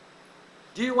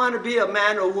 Do you want to be a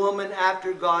man or woman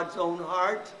after God's own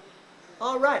heart?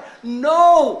 All right.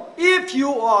 Know if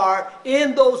you are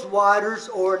in those waters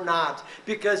or not.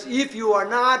 Because if you are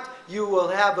not, you will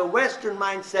have a Western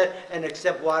mindset and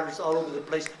accept waters all over the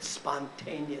place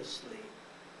spontaneously.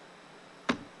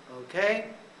 Okay?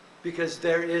 Because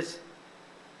there is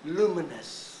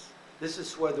luminous. This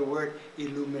is where the word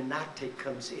Illuminati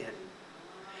comes in.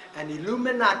 And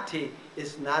Illuminati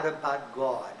is not about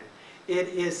God. It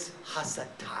is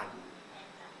Hasatan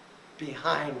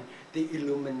behind the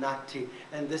Illuminati.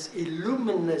 And this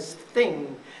illuminous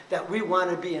thing that we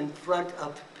want to be in front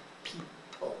of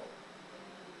people.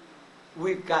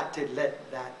 We've got to let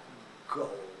that go.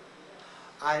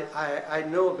 I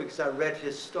know because I read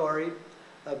his story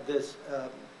of this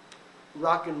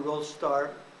rock and roll star.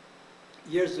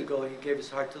 Years ago, he gave his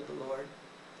heart to the Lord.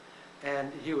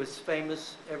 And he was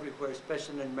famous everywhere,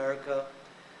 especially in America.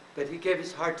 But he gave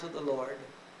his heart to the Lord.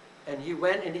 And he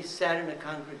went and he sat in a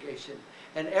congregation.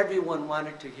 And everyone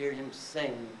wanted to hear him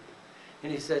sing.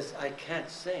 And he says, I can't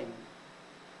sing.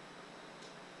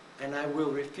 And I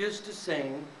will refuse to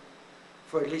sing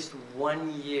for at least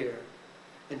 1 year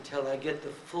until I get the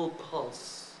full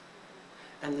pulse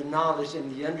and the knowledge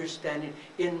and the understanding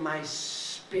in my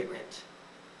spirit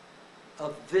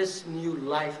of this new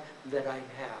life that I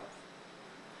have.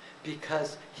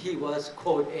 Because he was,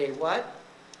 quote, a what?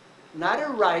 Not a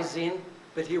rising,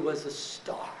 but he was a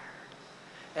star.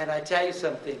 And I tell you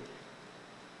something,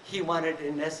 he wanted,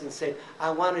 in essence, say, I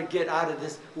want to get out of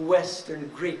this Western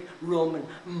Greek Roman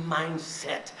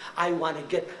mindset. I want to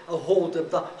get a hold of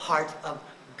the heart of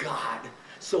God.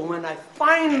 So when I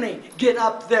finally get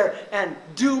up there and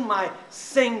do my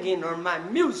singing or my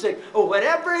music or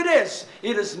whatever it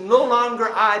is no longer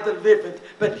I that liveth,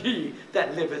 but he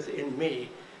that liveth in me.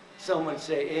 Someone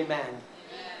say amen.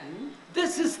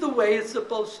 This is the way it's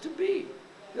supposed to be.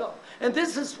 You know, and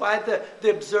this is why the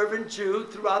observant Jew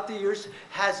throughout the years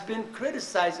has been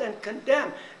criticized and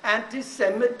condemned.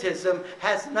 Anti-Semitism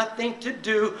has nothing to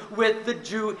do with the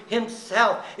Jew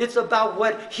himself. It's about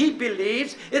what he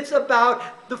believes. It's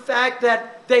about the fact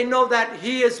that they know that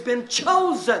he has been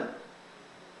chosen.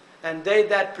 And they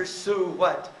that pursue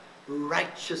what?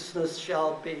 Righteousness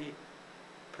shall be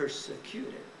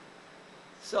persecuted.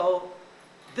 So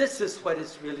this is what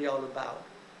it's really all about.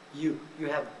 You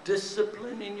have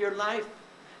discipline in your life,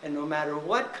 and no matter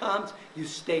what comes, you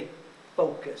stay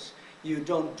focused. You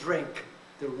don't drink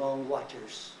the wrong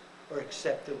waters or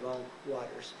accept the wrong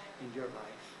waters in your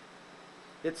life.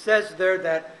 It says there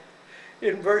that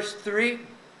in verse 3,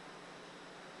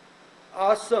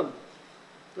 awesome,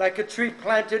 like a tree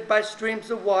planted by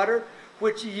streams of water,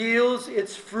 which yields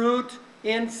its fruit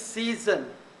in season.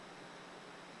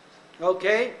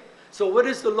 Okay? So what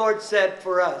has the Lord said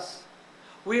for us?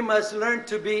 We must learn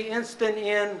to be instant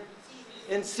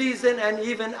in season and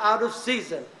even out of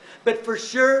season. But for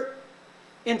sure,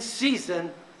 in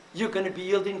season, you're going to be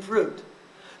yielding fruit.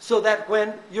 So that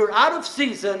when you're out of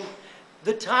season,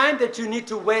 the time that you need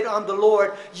to wait on the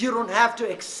Lord, you don't have to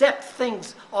accept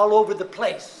things all over the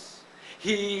place.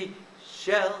 He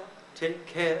shall take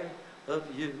care of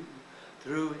you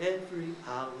through every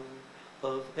hour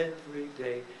of every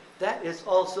day. That is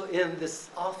also in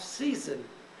this off season,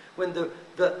 when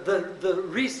the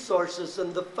resources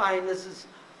and the finances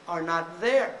are not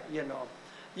there, you know.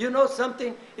 You know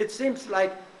something? It seems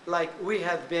like we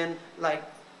have been like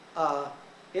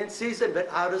in season but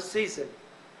out of season.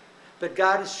 But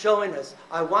God is showing us,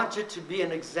 I want you to be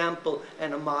an example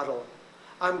and a model.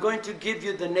 I'm going to give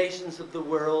you the nations of the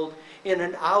world in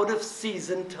an out of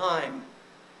season time,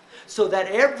 so that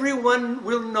everyone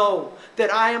will know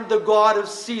that I am the God of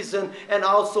season, and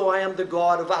also I am the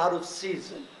God of out of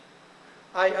season.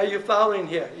 Are you following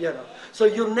here? You know, so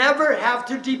you'll never have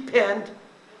to depend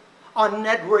on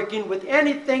networking with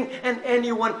anything and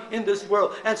anyone in this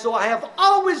world. And so I have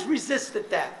always resisted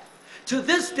that. To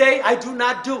this day, I do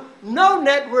not do no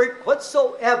network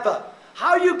whatsoever.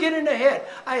 How are you getting ahead?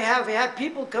 I have had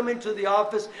people come into the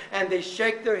office and they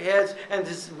shake their heads and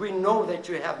this, we know that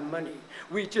you have money.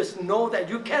 We just know that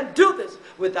you can't do this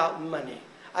without money.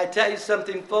 I tell you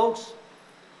something, folks.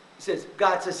 He says,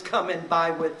 God says, come and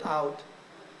buy without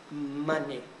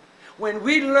money. When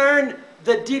we learn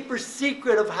the deeper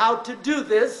secret of how to do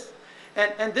this,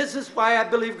 and this is why I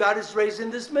believe God is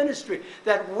raising this ministry,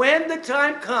 that when the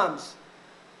time comes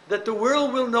that the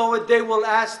world will know it, they will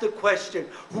ask the question,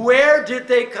 where did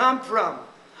they come from?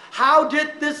 How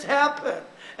did this happen?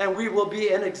 And we will be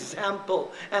an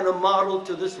example and a model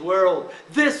to this world.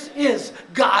 This is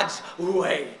God's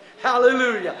way.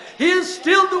 Hallelujah. He is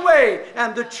still the way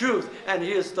and the truth, and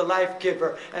He is the life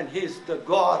giver, and He is the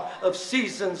God of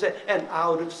seasons and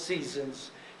out of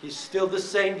seasons. He's still the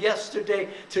same yesterday,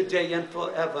 today, and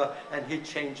forever, and He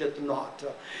changeth not.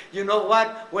 You know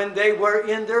what? When they were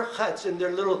in their huts, in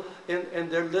their little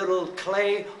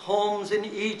clay homes in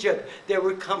Egypt, they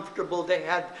were comfortable. They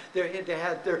had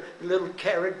their little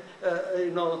carrot,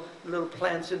 little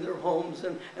plants in their homes,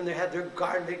 and they had their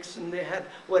garlics, and they had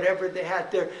whatever they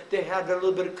had there. They had a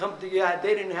little bit of comfort. Yeah,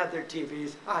 they didn't have their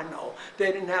TVs. I know.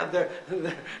 They didn't have their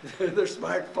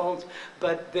smartphones,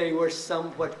 but they were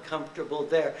somewhat comfortable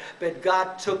there. But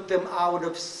God took them out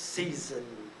of season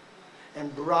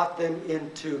and brought them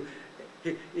into,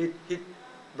 He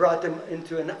brought them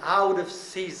into an out of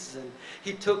season.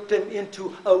 He took them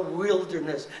into a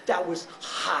wilderness that was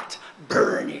hot,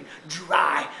 burning,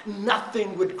 dry.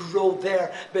 Nothing would grow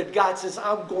there. But God says,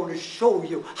 I'm going to show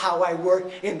you how I work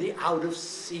in the out of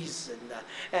season.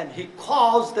 And He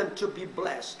calls them to be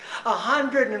blessed.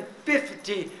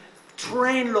 150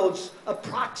 trainloads,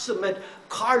 approximate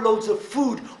carloads of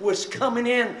food was coming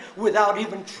in without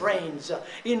even trains.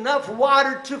 Enough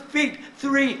water to feed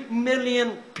 3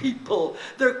 million people.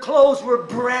 Their clothes were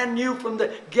brand new from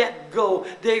the get-go.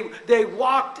 They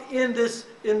walked in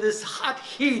this hot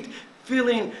heat,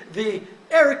 feeling the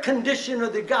air conditioner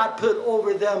that God put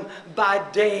over them by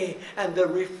day, and the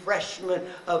refreshment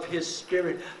of His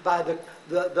Spirit by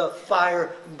the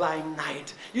fire by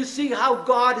night. You see how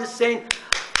God is saying,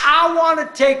 I want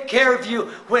to take care of you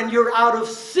when you're out of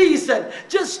season.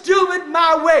 Just do it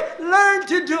my way. Learn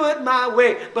to do it my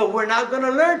way. But we're not going to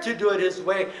learn to do it His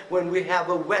way when we have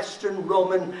a Western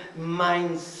Roman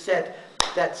mindset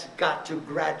that's got to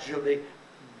gradually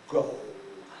go.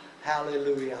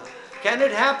 Hallelujah. Can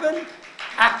it happen?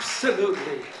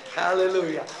 Absolutely.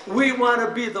 Hallelujah. We want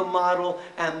to be the model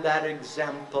and that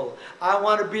example. I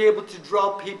want to be able to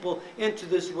draw people into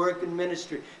this work and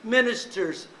ministry.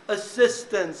 Ministers,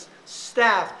 assistants,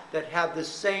 staff that have the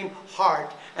same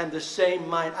heart and the same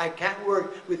mind. I can't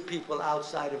work with people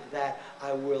outside of that.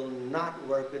 I will not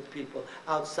work with people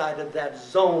outside of that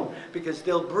zone, because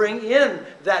they'll bring in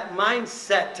that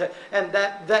mindset, and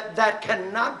that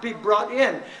cannot be brought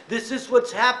in. This is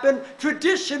what's happened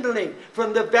traditionally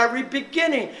from the very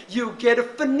beginning. You get a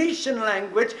Phoenician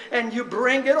language and you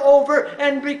bring it over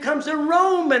and becomes a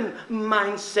Roman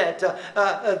mindset.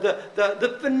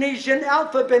 The Phoenician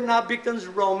alphabet now becomes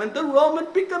Roman. The Roman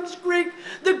becomes Greek.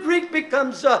 The Greek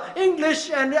becomes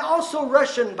English, and also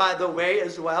Russian, by the way,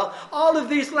 as well. All of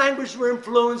these languages were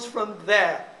influenced from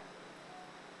there.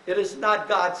 It is not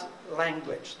God's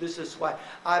language. This is why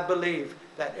I believe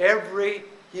that every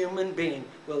human being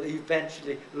will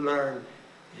eventually learn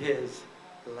his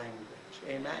language.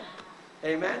 Amen?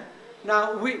 Amen?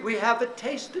 Now, we have a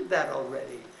taste of that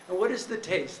already. And what is the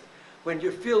taste? When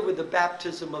you're filled with the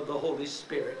baptism of the Holy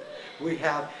Spirit, we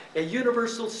have a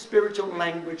universal spiritual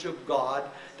language of God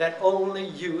that only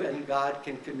you and God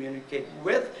can communicate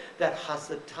with, that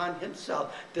Hasatan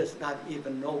himself does not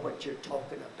even know what you're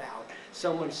talking about.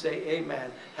 Someone say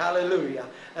amen. Hallelujah.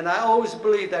 And I always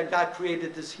believe that God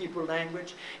created this Hebrew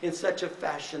language in such a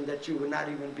fashion that you would not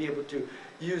even be able to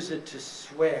use it to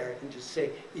swear and to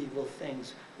say evil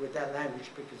things with that language,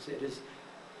 because it is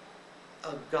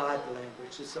a God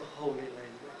language. It's a holy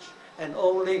language. And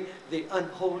only the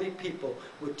unholy people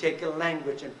would take a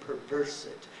language and perverse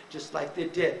it, just like they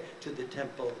did to the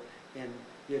temple in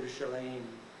Jerusalem.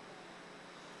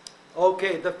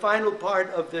 Okay, the final part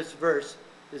of this verse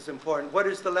is important. What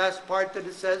is the last part that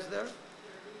it says there?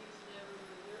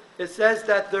 It says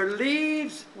that their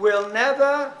leaves will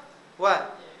never,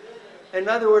 what? In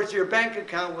other words, your bank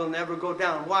account will never go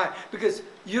down. Why? Because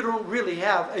you don't really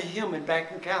have a human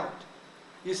bank account.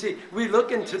 You see, we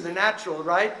look into the natural,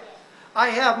 right? I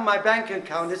have my bank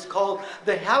account. It's called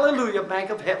the Hallelujah Bank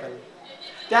of Heaven.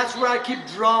 That's where I keep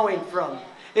drawing from.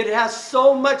 It has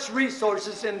so much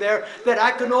resources in there that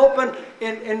I can open,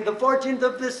 in the 14th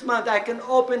of this month, I can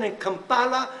open in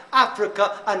Kampala,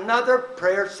 Africa, another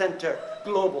prayer center,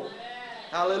 global.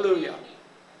 Hallelujah.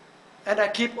 And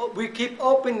we keep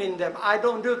opening them. I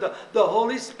don't do the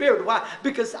Holy Spirit. Why?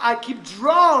 Because I keep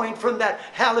drawing from that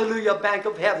Hallelujah Bank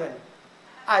of Heaven.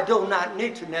 I do not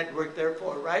need to network,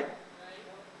 therefore, right?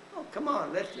 Oh, come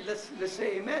on. Let's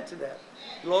say amen to that.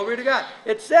 Glory to God.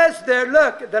 It says there,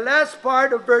 look, the last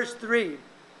part of verse 3.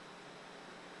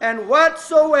 And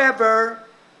whatsoever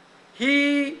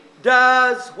he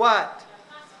does what?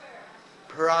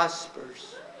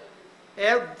 Prospers.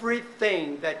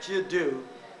 Everything that you do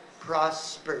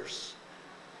prospers.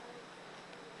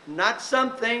 Not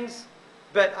some things,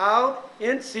 but out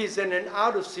in season and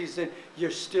out of season,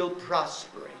 you're still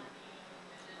prospering.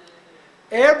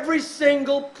 Every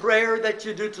single prayer that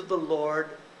you do to the Lord,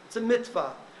 it's a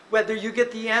mitzvah. Whether you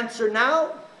get the answer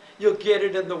now, you'll get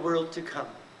it in the world to come.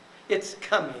 It's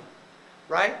coming,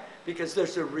 right? Because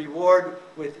there's a reward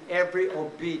with every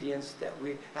obedience that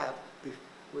we have,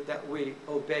 that we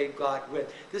obey God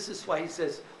with. This is why he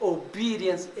says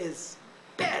obedience is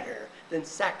better than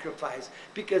sacrifice,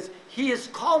 because he is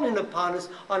calling upon us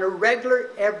on a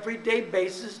regular, everyday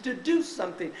basis to do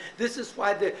something. This is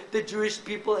why the Jewish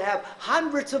people have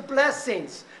hundreds of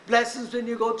blessings. Blessings when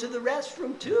you go to the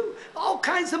restroom too. All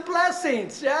kinds of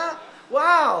blessings, yeah?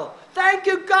 Wow. Thank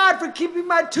you, God, for keeping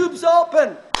my tubes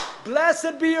open.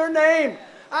 Blessed be your name.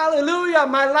 Hallelujah.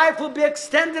 My life will be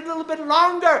extended a little bit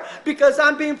longer because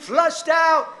I'm being flushed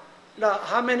out. Now,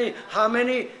 how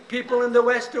many people in the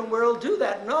Western world do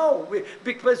that? No,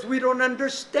 because we don't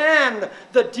understand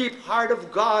the deep heart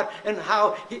of God and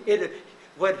how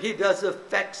what he does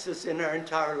affects us in our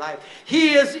entire life.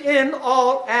 He is in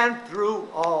all and through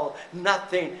all.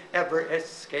 Nothing ever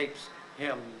escapes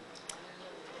him.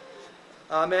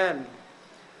 Amen.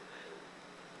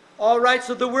 All right,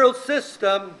 so the world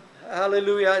system,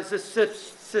 hallelujah, is a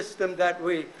system that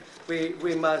we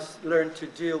must learn to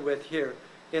deal with here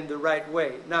in the right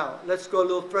way. Now, let's go a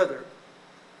little further.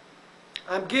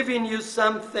 I'm giving you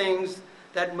some things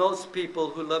that most people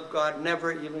who love God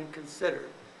never even consider.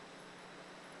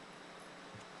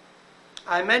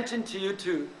 I mentioned to you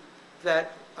too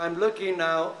that I'm looking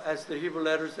now as the Hebrew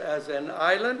letters as an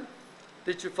island.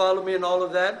 Did you follow me in all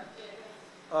of that?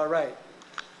 All right.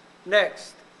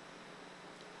 Next.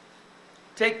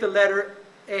 Take the letter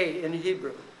A in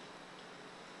Hebrew.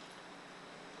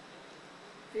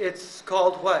 It's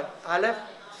called what? Aleph?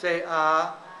 Say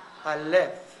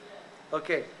Aleph.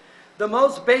 Okay. The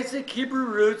most basic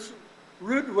Hebrew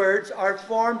root words are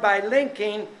formed by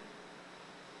linking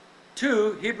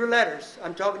two Hebrew letters.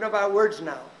 I'm talking about words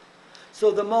now.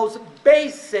 So the most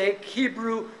basic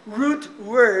Hebrew root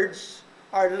words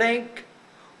are linked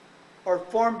or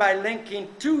formed by linking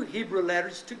two Hebrew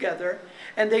letters together,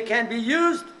 and they can be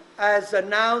used as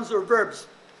nouns or verbs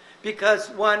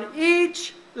because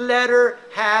each letter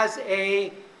has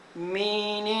a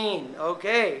meaning.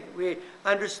 Okay, we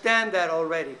understand that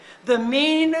already. The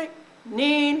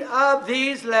meaning of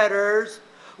these letters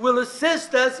will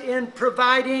assist us in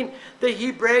providing the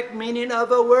Hebraic meaning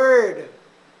of a word.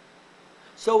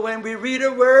 So when we read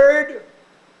a word,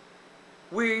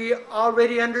 we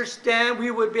already understand,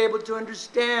 we would be able to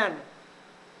understand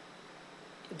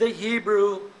the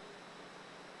Hebrew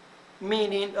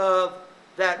meaning of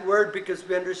that word because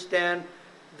we understand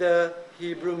the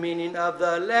Hebrew meaning of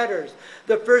the letters.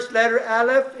 The first letter,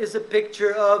 Aleph, is a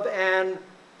picture of an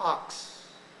ox.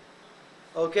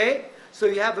 Okay? So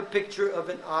you have a picture of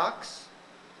an ox.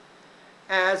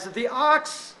 As the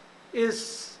ox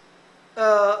is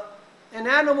an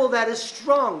animal that is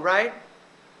strong, right?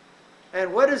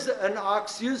 And what is an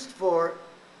ox used for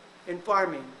in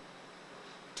farming?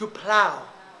 To plow.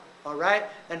 All right?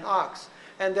 An ox.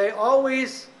 And they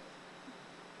always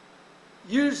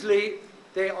usually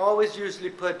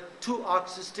put two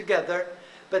oxes together,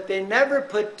 but they never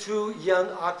put two young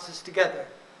oxes together.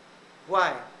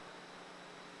 Why?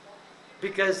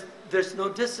 Because there's no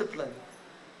discipline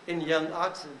in young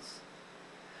oxen.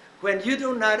 When you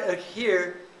do not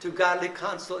adhere to godly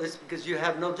counsel, it's because you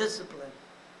have no discipline.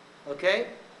 Okay?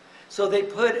 So they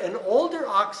put an older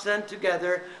oxen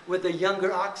together with a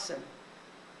younger oxen.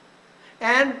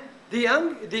 And the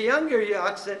younger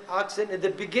oxen at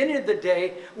the beginning of the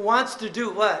day wants to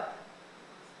do what?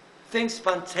 Think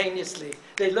spontaneously.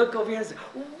 They look over here and say,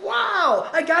 wow,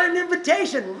 I got an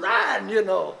invitation, run, you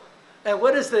know. And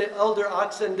what does the older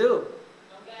oxen do?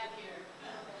 Come back here.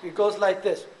 He goes like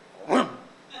this.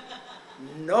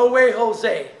 No way,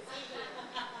 Jose.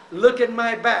 Look at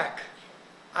my back.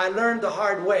 I learned the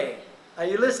hard way. Are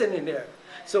you listening there?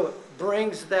 So it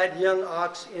brings that young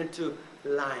ox into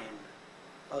line.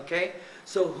 Okay?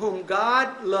 So whom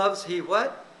God loves, he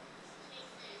what?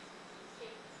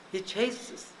 He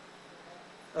chases.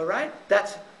 All right?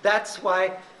 That's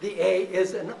why the A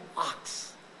is an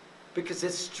ox. Because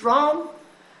it's strong,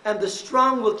 and the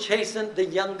strong will chasten the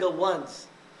younger ones.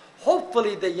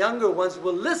 Hopefully the younger ones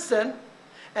will listen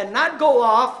and not go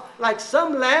off like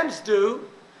some lambs do,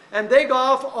 and they go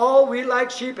off, oh, we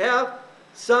like sheep have,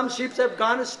 some sheep have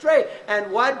gone astray. And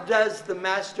what does the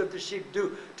master of the sheep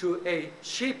do to a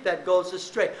sheep that goes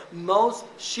astray? Most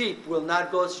sheep will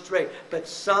not go astray, but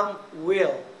some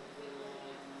will.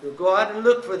 He'll go out and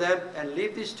look for them and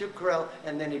leave these two corral,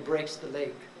 and then he breaks the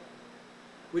leg.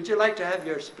 Would you like to have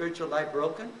your spiritual life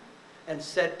broken and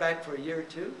set back for a year or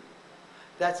two?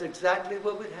 That's exactly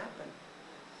what would happen.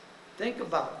 Think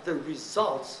about the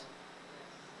results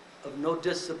of no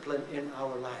discipline in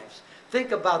our lives.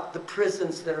 Think about the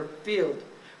prisons that are filled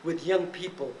with young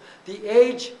people.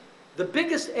 The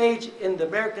biggest age in the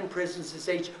American prisons is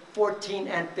age 14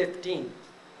 and 15.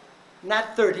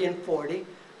 Not 30 and 40.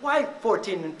 Why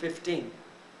 14 and 15?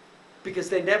 Because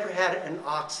they never had an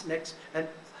ox next,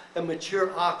 a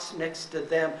mature ox next to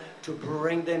them to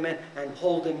bring them in and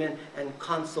hold them in and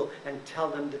counsel and tell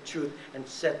them the truth and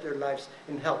set their lives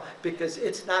in health. Because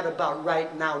it's not about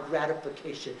right now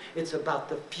gratification. It's about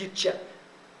the future.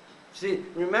 See,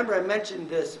 remember I mentioned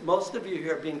this. Most of you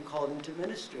here are being called into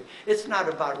ministry. It's not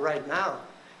about right now.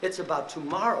 It's about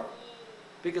tomorrow.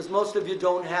 Because most of you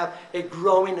don't have a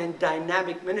growing and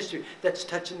dynamic ministry that's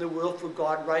touching the world for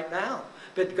God right now.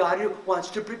 But God wants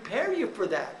to prepare you for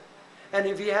that. And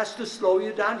if he has to slow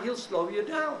you down, he'll slow you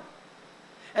down.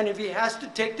 And if he has to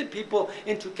take the people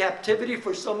into captivity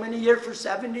for so many years, for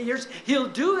 70 years, he'll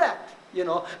do that, you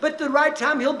know. But at the right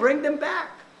time, he'll bring them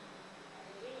back.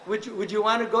 Would you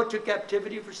want to go to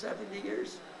captivity for 70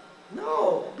 years?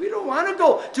 No, we don't want to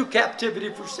go to captivity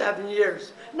for 7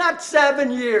 years. Not 7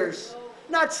 years.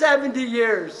 Not 70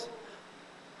 years.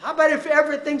 How about if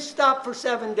everything stopped for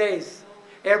 7 days?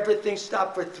 Everything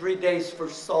stopped for 3 days for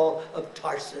Saul of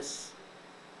Tarsus.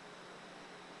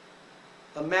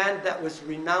 A man that was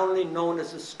renownedly known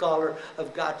as a scholar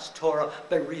of God's Torah,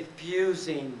 but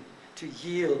refusing to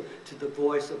yield to the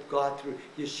voice of God through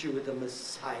Yeshua the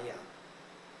Messiah.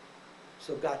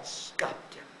 So God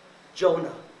stopped him.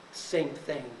 Jonah, same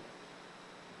thing.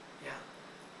 Yeah.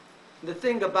 The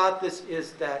thing about this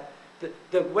is that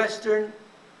the Western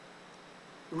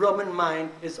Roman mind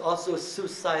is also a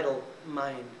suicidal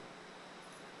mind.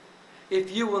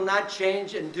 If you will not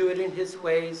change and do it in his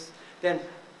ways, then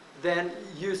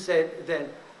you say, then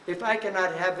if I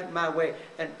cannot have it my way,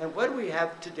 and what we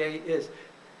have today is,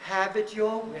 have it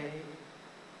your way,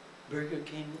 Burger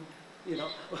King, you know.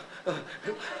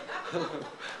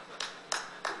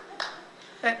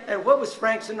 And what was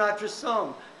Frank Sinatra's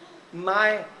song?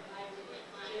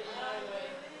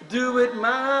 Do it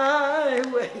my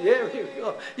way. There we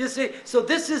go. You see, so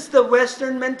this is the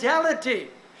Western mentality.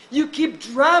 You keep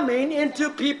drumming into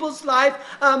people's life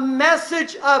a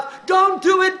message of don't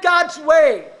do it God's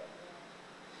way.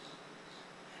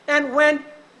 And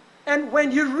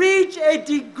when you reach a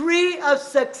degree of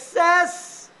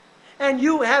success and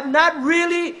you have not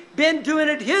really been doing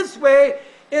it His way,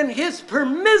 in His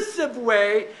permissive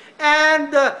way,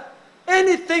 and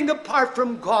anything apart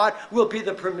from God will be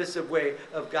the permissive way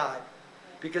of God.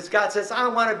 Because God says, I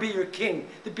want to be your king.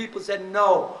 The people said,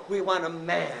 no, we want a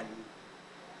man.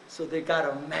 So they got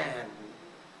a man.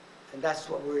 And that's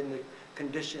what we're in the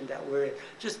condition that we're in.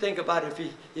 Just think about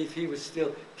if he was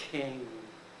still king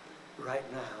right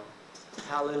now.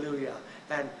 Hallelujah.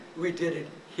 And we did it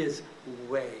His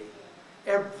way.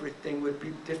 Everything would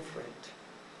be different.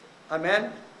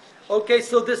 Amen? Okay,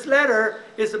 so this letter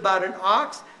is about an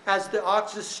ox. As the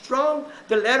ox is strong,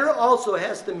 the letter also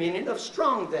has the meaning of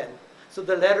strong then. So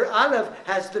the letter Aleph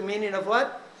has the meaning of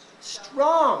what?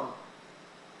 Strong.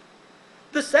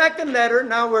 The second letter,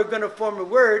 now we're going to form a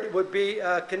word, would be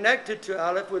connected to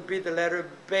Aleph, would be the letter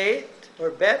Bet or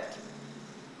Bet.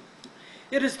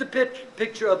 It is the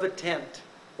picture of a tent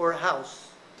or a house.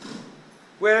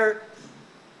 Where,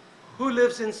 who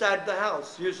lives inside the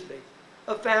house usually?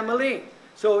 A family.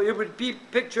 So it would be a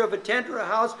picture of a tent or a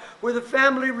house where the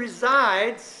family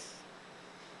resides.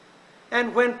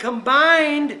 And when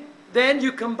combined, then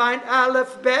you combine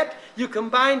Aleph, Bet, you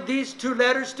combine these two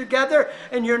letters together,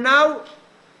 and you're now,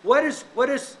 what is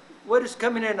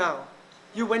coming in now?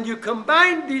 When you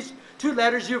combine these two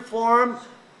letters, you form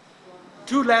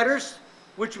two letters,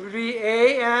 which would be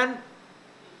A and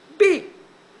B.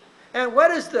 And what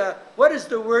is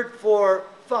the word for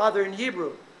father in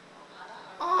Hebrew?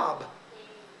 Ab.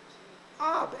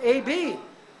 Ab, A-B,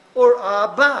 or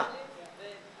Abba.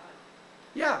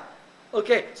 Yeah.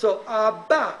 Okay, so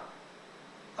Abba.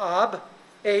 Ab,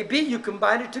 A-B, you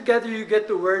combine it together, you get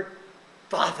the word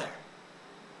Father,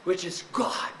 which is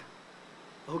God.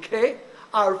 Okay?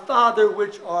 Our Father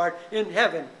which art in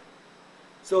heaven.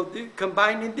 So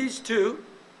combining these two,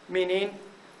 meaning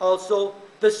also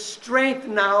the strength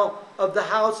now of the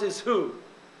house is who?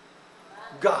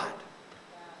 God.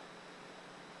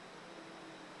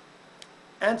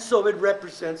 And so it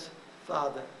represents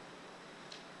Father.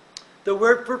 The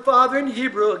word for father in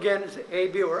Hebrew, again, is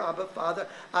Abi or Abba, Father,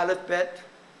 Aleph, Bet.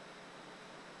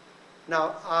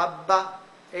 Now, Abba,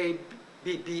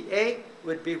 A-B-B-A,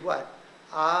 would be what?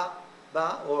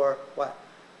 Abba, or what?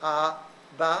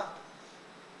 Abba,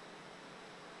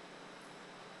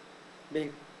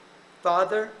 mean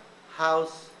father,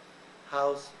 house,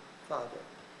 house, father.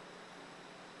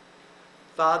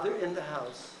 Father in the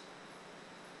house.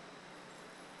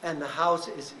 And the house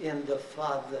is in the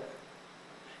Father.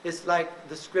 It's like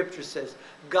the scripture says,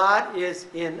 God is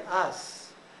in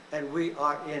us, and we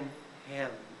are in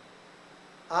Him.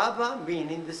 Abba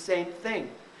meaning the same thing,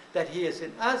 that He is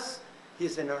in us, He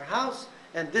is in our house,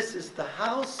 and this is the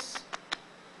house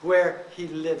where He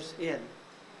lives in.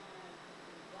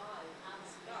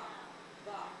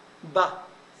 Ba.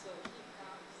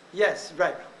 Yes,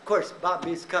 right. Of course, Ba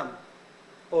means come.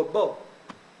 Or Bo.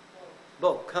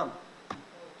 Bo, come.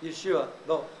 Yeshua,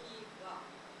 Bo.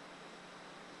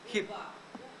 He.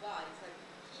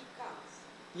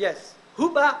 Yes.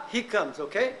 Huba, He comes,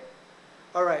 okay?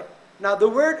 All right. Now the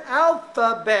word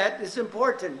alphabet is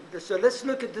important. So let's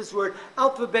look at this word.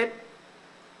 Alphabet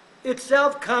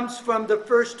itself comes from the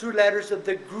first two letters of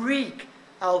the Greek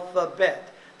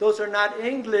alphabet. Those are not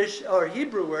English or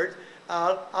Hebrew words.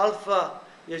 Alpha.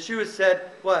 Yeshua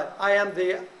said, what? I am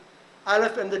the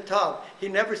Aleph and the Tav. He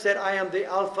never said, I am the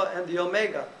Alpha and the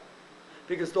Omega.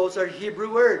 Because those are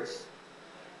Hebrew words.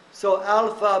 So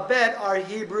alphabet are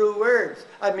Hebrew words.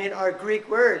 Are Greek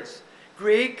words.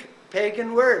 Greek,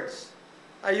 pagan words.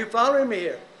 Are you following me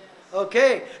here?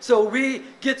 Okay. So we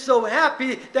get so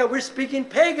happy that we're speaking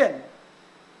pagan.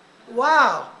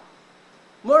 Wow.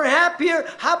 More happier?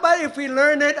 How about if we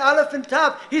learn that Aleph and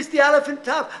Tav? He's the Aleph and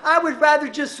Tav. I would rather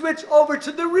just switch over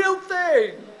to the real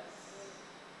thing.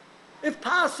 If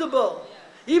possible.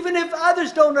 Even if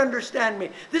others don't understand me.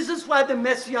 This is why the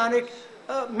Messianic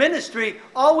ministry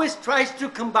always tries to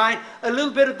combine a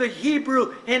little bit of the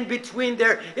Hebrew in between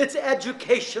there. It's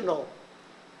educational.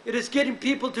 It is getting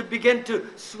people to begin to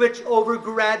switch over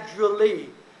gradually.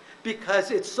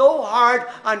 Because it's so hard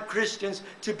on Christians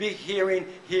to be hearing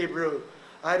Hebrew.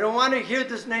 I don't want to hear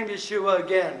this name Yeshua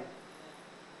again.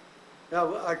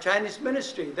 Now, our Chinese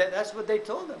ministry, that's what they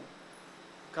told them.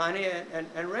 Connie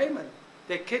and Raymond.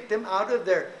 They kicked him out of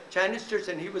their Chinese church,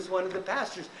 and he was one of the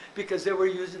pastors because they were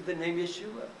using the name Yeshua.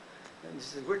 And he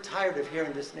says, we're tired of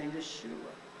hearing this name Yeshua.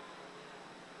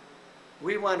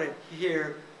 We want to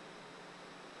hear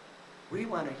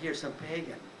some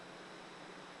pagan.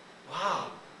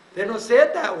 Wow. They don't say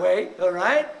it that way, all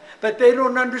right? But they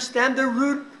don't understand the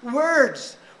root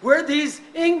words, where these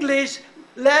English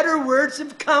letter words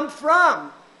have come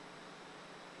from.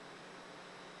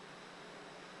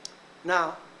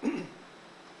 Now,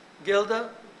 Gilda,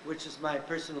 which is my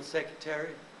personal secretary,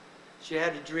 she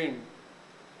had a dream.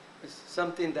 It's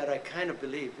something that I kind of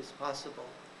believe is possible.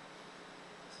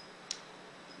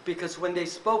 Because when they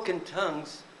spoke in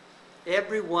tongues,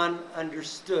 everyone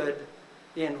understood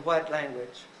in what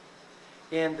language?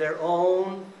 In their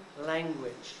own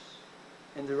language.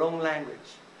 In their own language.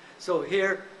 So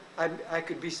here, I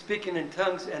could be speaking in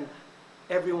tongues and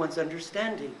everyone's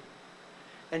understanding.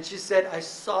 And she said, I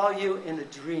saw you in a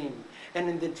dream. And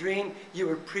in the dream, you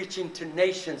were preaching to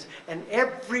nations. And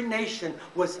every nation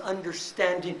was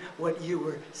understanding what you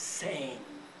were saying.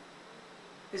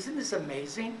 Isn't this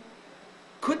amazing?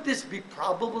 Could this be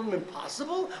probable and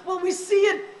impossible? Well, we see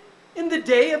it in the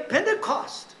day of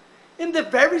Pentecost. In the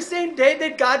very same day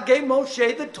that God gave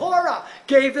Moshe the Torah,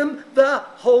 gave him the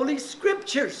Holy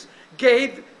Scriptures,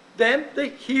 gave them the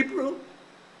Hebrew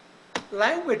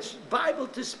language, Bible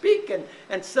to speak,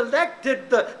 and selected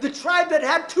the tribe that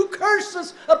had 2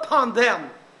 curses upon them.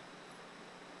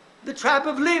 The tribe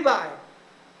of Levi.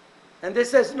 And they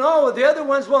says, no, the other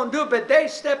ones won't do it, but they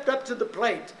stepped up to the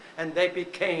plate and they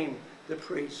became the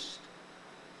priest.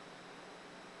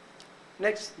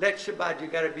 Next Shabbat, you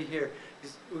got to be here.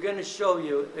 We're going to show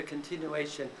you a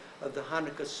continuation of the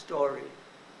Hanukkah story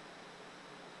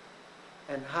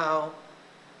and how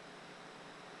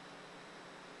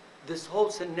this whole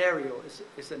scenario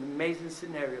is an amazing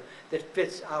scenario that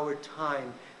fits our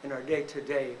time and our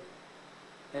day-to-day.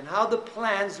 And how the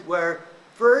plans were,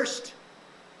 first,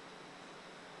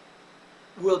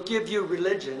 we'll give you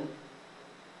religion,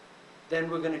 then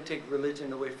we're going to take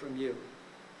religion away from you.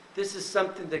 This is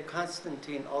something that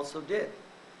Constantine also did.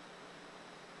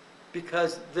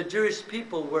 Because the Jewish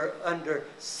people were under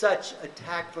such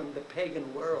attack from the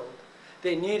pagan world.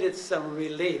 They needed some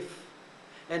relief.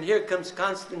 And here comes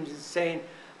Constantine saying,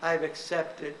 I've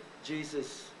accepted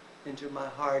Jesus into my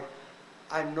heart.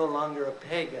 I'm no longer a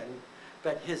pagan.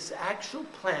 But his actual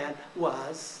plan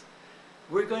was,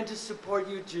 we're going to support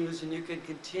you Jews, and you can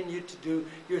continue to do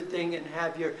your thing and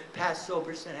have your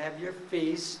Passovers and have your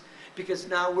feasts, because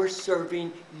now we're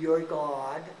serving your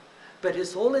God. But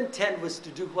his whole intent was to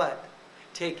do what?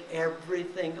 Take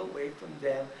everything away from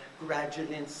them,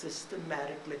 gradually and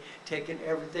systematically, taking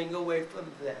everything away from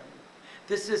them.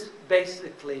 This is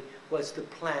basically was the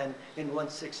plan in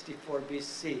 164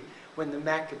 BC, when the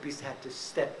Maccabees had to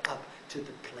step up to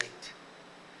the plate.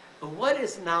 But what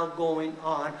is now going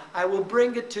on? I will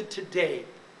bring it to today.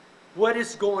 What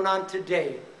is going on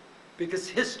today? Because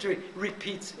history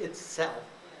repeats itself.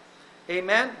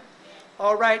 Amen?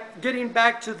 All right, getting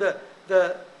back to the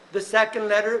second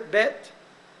letter, Bet.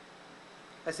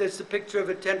 I said it's a picture of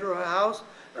a tent or a house.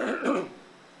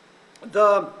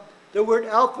 The word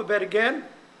alphabet again.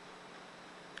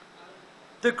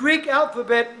 The Greek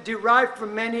alphabet derived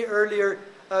from many earlier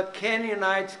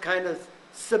Canaanite kind of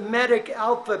Semitic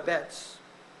alphabets.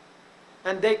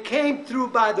 And they came through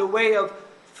by the way of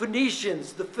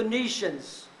Phoenicians, the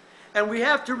Phoenicians. And we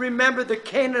have to remember the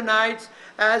Canaanites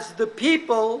as the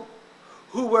people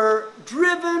who were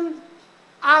driven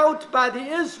out by the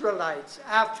Israelites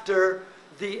after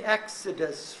the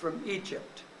Exodus from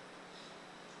Egypt.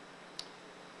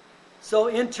 So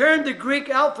in turn, the Greek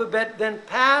alphabet then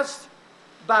passed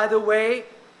by the way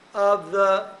of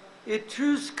the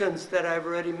Etruscans that I've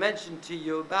already mentioned to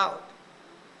you about,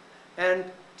 and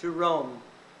to Rome.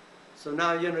 So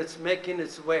now, it's making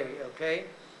its way, okay,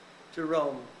 to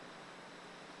Rome.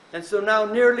 And so now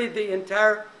nearly the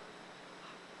entire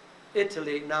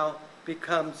Italy now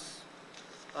becomes,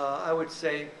 I would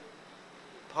say,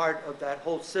 part of that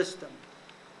whole system.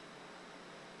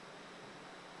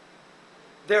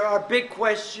 There are big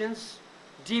questions,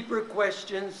 deeper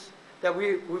questions that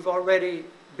we've already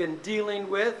been dealing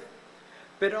with.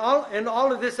 But in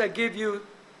all of this, I give you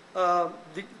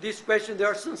these questions. There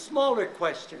are some smaller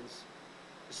questions,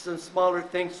 some smaller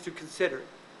things to consider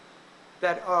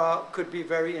that could be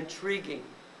very intriguing.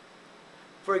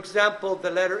 For example, the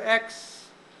letter X.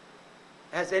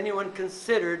 Has anyone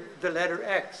considered the letter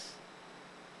X?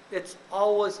 It's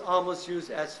always almost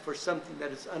used as for something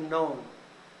that is unknown.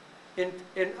 In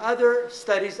other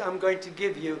studies, I'm going to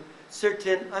give you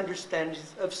certain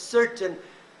understandings of certain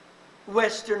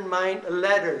Western mind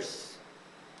letters.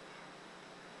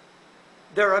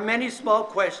 there are many small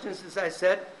questions, as I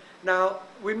said. Now,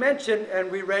 we mentioned,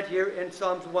 and we read here in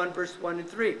Psalms 1, verse 1 and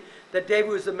 3, that David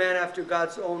was a man after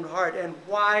God's own heart. And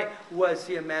why was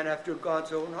he a man after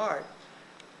God's own heart?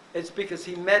 It's because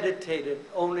he meditated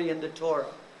only in the Torah.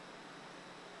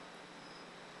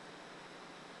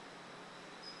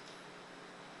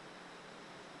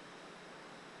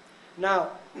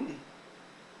 Now,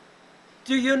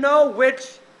 do you know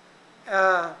which,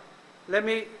 let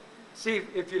me see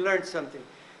if you learned something.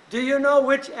 Do you know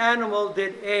which animal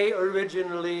did A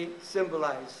originally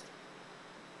symbolize?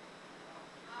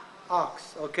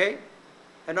 Ox, okay?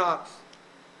 An ox.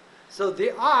 So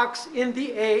the ox in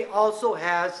the A also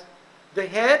has the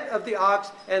head of the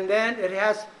ox, and then it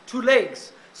has two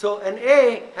legs. So an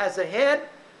A has a head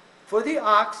for the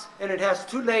ox, and it has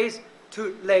two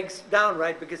legs down,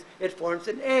 right? Because it forms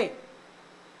an A.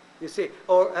 You see,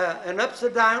 or an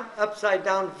upside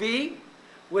down V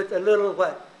with a little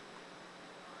what?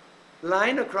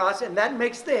 Line across, and that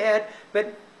makes the head,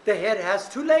 but the head has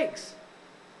two legs.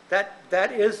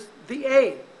 That is the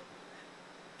A.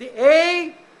 The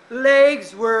A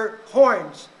legs were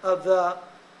horns of the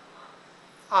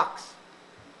ox.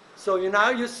 So now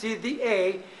you see the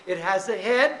A, it has a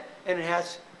head and it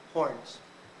has horns.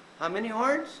 How many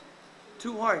horns?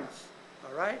 2 horns,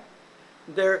 all right?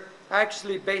 They're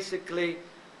actually basically,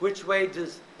 which way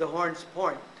does the horns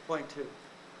point to?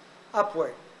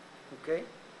 Upward, okay?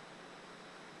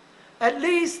 At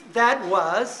least that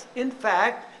was, in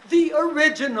fact, the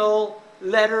original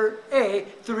letter A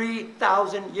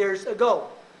 3,000 years ago.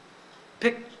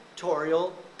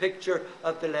 Pictorial picture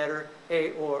of the letter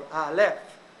A or Aleph.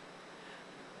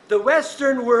 The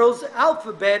Western world's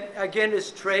alphabet, again,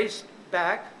 is traced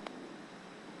back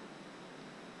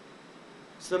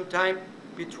sometime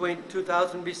between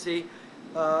 2000 BC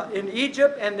in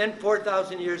Egypt, and then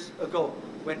 4,000 years ago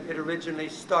when it originally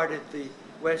started the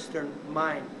Western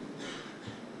mind.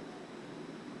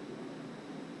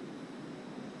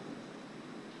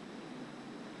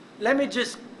 Let me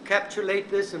just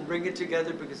capsulate this and bring it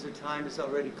together because the time is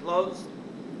already closed.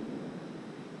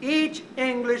 Each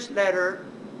English letter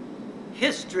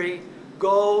history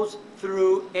goes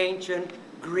through ancient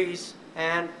Greece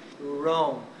and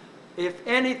Rome. If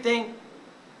anything,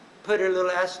 put a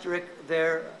little asterisk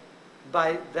there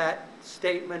by that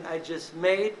statement I just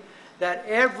made, that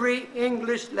every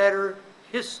English letter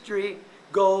history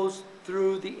goes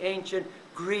through the ancient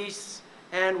Greece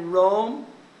and Rome,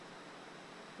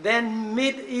 then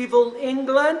medieval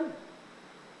England,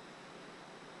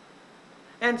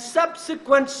 and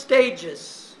subsequent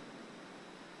stages.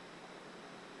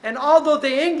 And although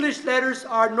the English letters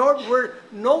are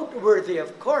noteworthy,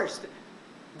 of course,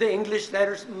 the English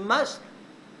letters must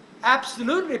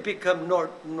absolutely become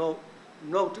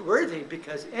noteworthy,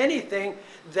 because anything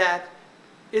that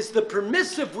is the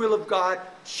permissive will of God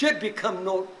should become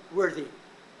noteworthy,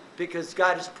 because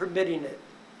God is permitting it.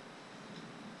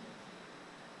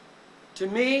 To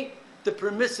me, the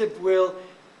permissive will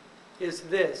is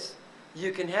this.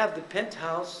 You can have the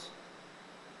penthouse,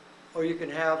 or you can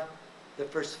have the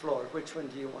first floor. Which one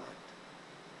do you want?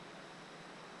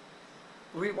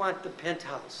 We want the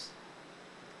penthouse.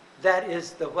 That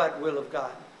is the what will of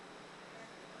God?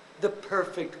 The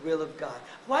perfect will of God.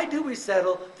 Why do we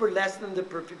settle for less than the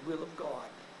perfect will of God?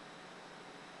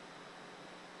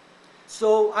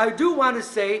 So I do want to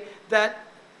say that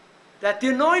the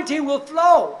anointing will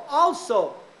flow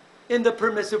also in the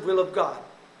permissive will of God.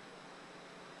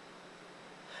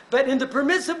 But in the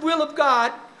permissive will of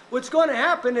God, what's going to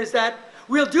happen is that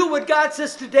we'll do what God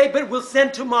says today, but we'll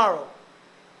sin tomorrow.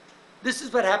 This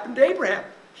is what happened to Abraham.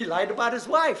 He lied about his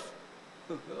wife.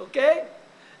 Okay?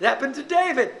 It happened to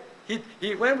David.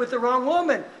 He went with the wrong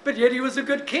woman, but yet he was a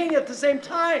good king at the same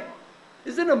time.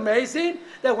 Isn't it amazing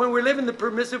that when we live in the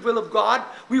permissive will of God,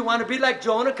 we want to be like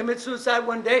Jonah, commit suicide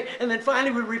one day, and then finally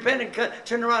we repent and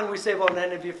turn around and we say, well,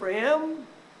 none of you for him.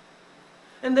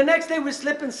 And the next day we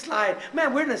slip and slide.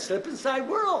 Man, we're in a slip and slide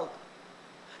world.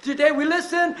 Today we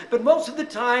listen, but most of the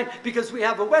time, because we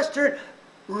have a Western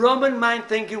Roman mind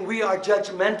thinking, we are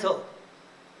judgmental.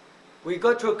 We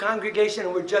go to a congregation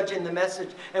and we're judging the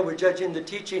message and we're judging the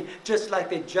teaching, just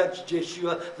like they judged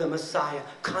Yeshua, the Messiah,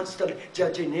 constantly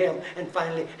judging him and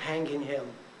finally hanging him.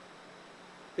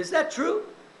 Is that true?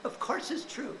 Of course it's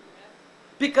true.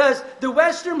 Because the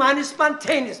Western mind is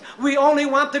spontaneous. We only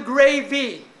want the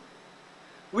gravy.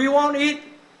 We won't eat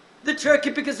the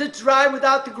turkey because it's dry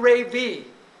without the gravy.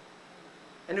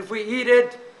 And if we eat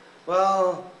it,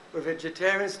 well, we're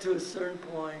vegetarians to a certain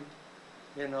point.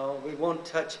 You know, we won't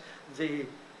touch the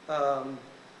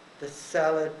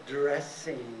salad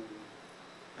dressing.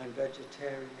 I'm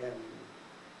vegetarian.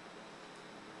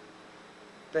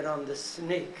 but on the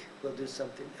sneak, we'll do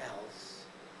something else.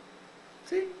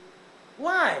 See?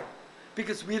 Why?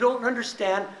 Because we don't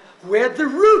understand where the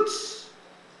roots.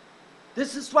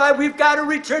 This is why we've got to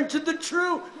return to the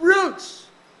true roots.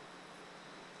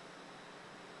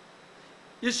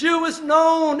 Yeshua was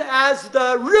known as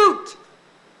the root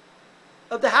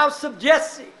of the house of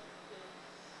Jesse.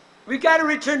 We got to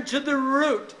return to the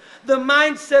root, the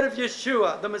mindset of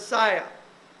Yeshua, the Messiah,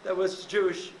 that was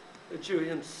Jewish, a Jew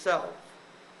himself.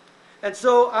 And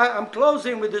so I'm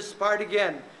closing with this part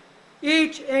again.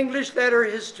 Each English letter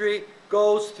history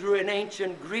goes through an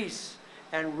ancient Greece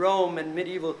and Rome and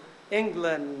medieval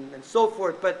England and so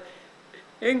forth. But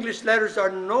English letters are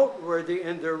noteworthy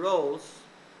in their roles.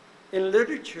 In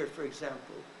literature, for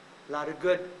example, a lot of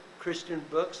good Christian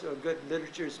books or good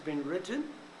literature has been written.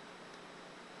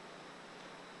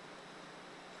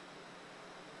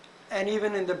 And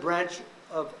even in the branch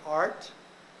of art,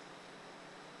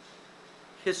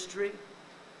 history,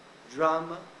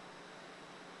 drama,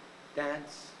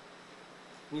 dance,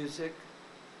 music.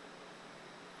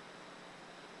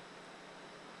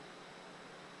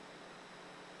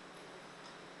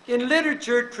 In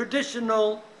literature,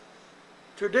 traditionally,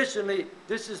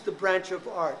 this is the branch of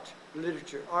art,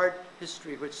 literature, art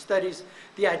history, which studies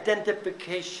the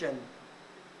identification,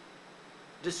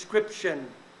 description,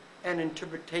 and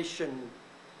interpretation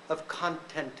of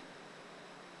content,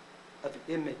 of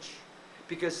image.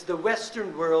 Because the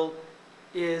Western world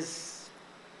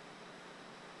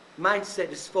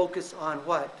mindset is focused on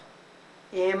what?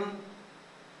 Image.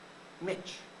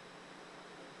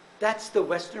 That's the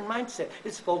Western mindset.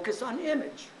 It's focused on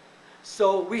image.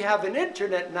 So we have an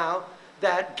internet now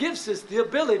that gives us the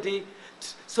ability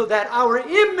so that our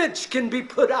image can be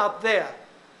put out there.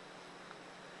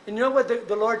 And you know what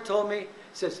the Lord told me? He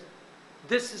says,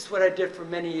 this is what I did for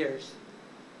many years.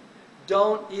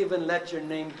 Don't even let your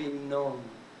name be known.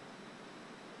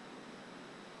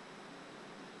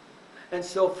 And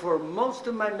so for most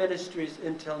of my ministries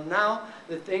until now,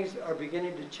 the things are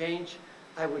beginning to change.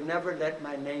 I would never let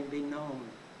my name be known.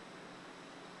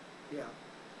 Yeah.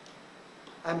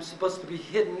 I'm supposed to be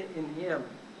hidden in Him.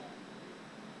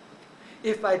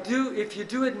 If you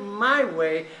do it my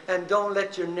way and don't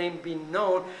let your name be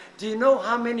known, do you know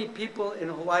how many people in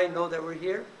Hawaii know that we're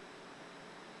here?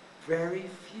 Very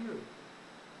few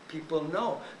people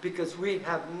know, because we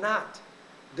have not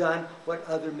done what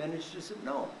other ministers have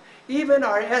known. Even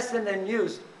our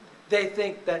SNNUs, they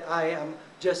think that I am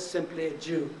just simply a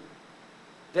Jew.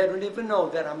 They don't even know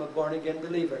that I'm a born-again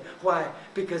believer. Why?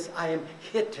 Because I am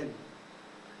hidden.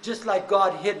 Just like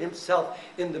God hid Himself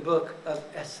in the book of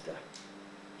Esther.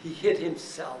 He hid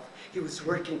Himself. He was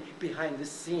working behind the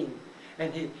scene.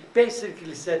 And He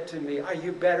basically said to me, are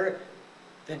you better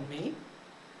than me?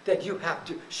 That you have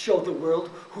to show the world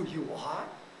who you are?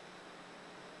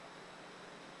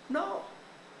 No.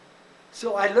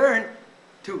 So I learned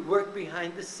to work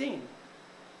behind the scene.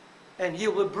 And He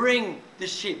will bring the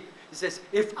sheep. He says,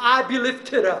 if I be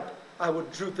lifted up, I will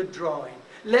do the drawing.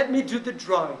 Let me do the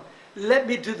drawing. Let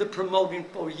me do the promoting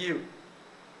for you.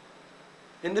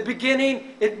 In the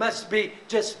beginning, it must be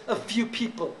just a few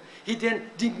people. He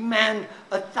didn't demand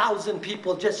 1,000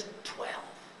 people, just 12.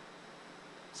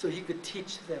 So He could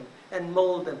teach them and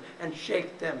mold them and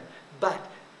shape them. But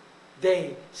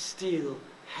they still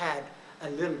had a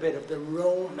little bit of the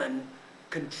Roman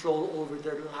control over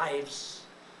their lives.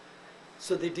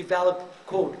 So they developed,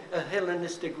 quote, a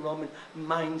Hellenistic Roman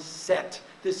mindset.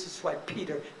 This is why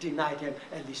Peter denied Him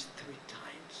at least 3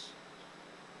 times.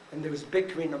 And there was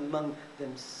bickering among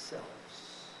themselves.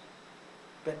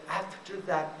 But after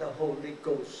that, the Holy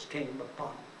Ghost came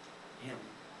upon him.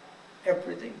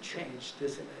 Everything changed,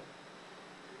 isn't it?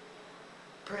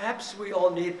 Perhaps we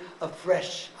all need a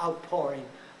fresh outpouring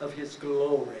of His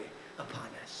glory upon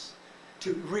us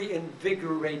to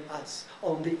reinvigorate us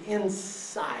on the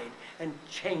inside and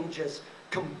change us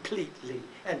completely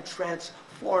and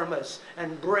transform us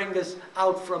and bring us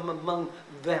out from among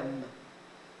them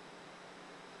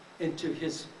into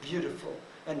His beautiful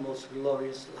and most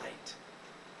glorious light.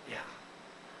 Yeah.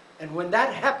 And when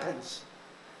that happens,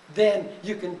 then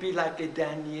you can be like a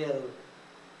Daniel.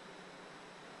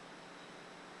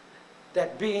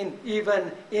 That being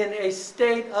even in a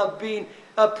state of being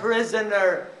a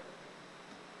prisoner,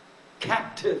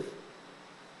 captive,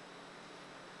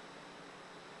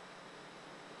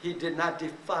 he did not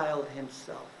defile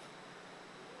himself.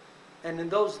 And in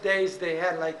those days, they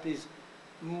had like these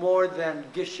more than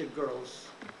geisha girls.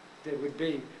 They would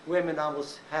be women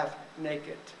almost half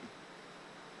naked.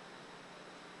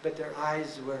 But their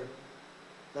eyes were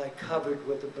like covered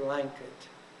with a blanket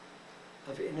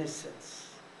of innocence.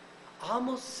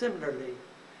 Almost similarly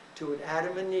to what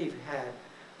Adam and Eve had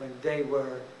when they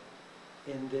were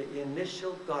in the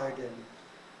initial garden.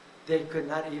 They could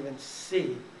not even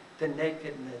see the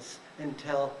nakedness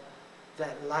until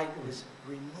that light was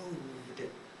removed.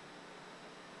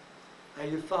 Are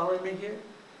you following me here?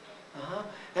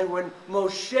 And when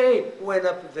Moshe went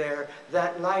up there,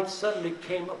 that light suddenly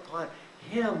came upon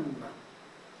him.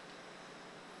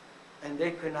 And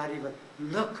they could not even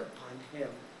look upon him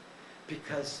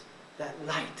because that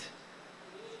light,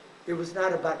 it was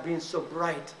not about being so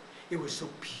bright, it was so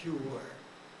pure.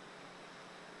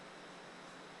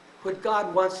 What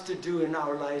God wants to do in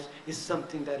our lives is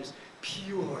something that is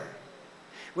pure.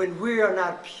 When we are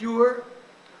not pure,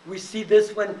 we see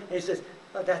this one and he says,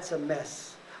 oh, that's a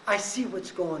mess. I see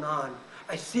what's going on.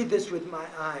 I see this with my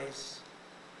eyes.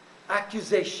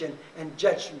 Accusation and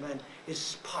judgment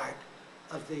is part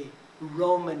of the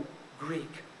Roman Greek.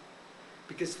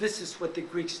 Because this is what the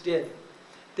Greeks did.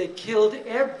 They killed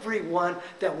everyone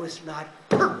that was not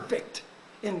perfect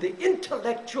in the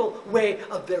intellectual way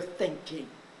of their thinking.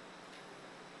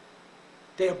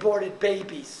 They aborted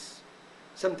babies.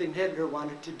 Something Hitler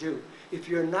wanted to do. If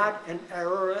you're not an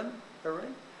Aaron,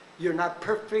 you're not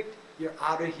perfect, you're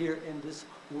out of here in this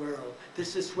world.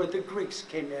 This is where the Greeks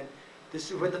came in.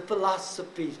 This is where the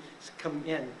philosophies come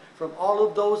in. From all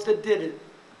of those that did it.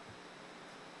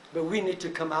 But we need to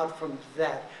come out from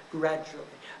that gradually.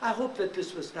 I hope that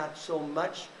this was not so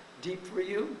much deep for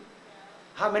you.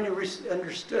 How many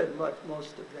understood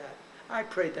most of that? I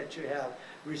pray that you have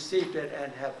received it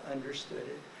and have understood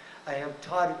it. I have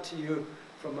taught it to you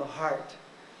from a heart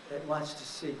that wants to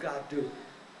see God do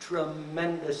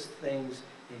tremendous things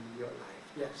in your life.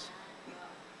 Yes?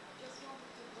 Just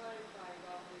wanted to clarify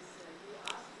about this. You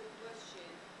asked the question,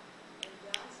 and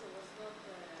the answer was not,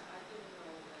 I didn't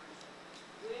know the answer.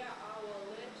 Where our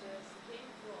letters came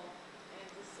from and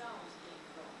the sounds came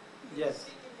from. You Yes.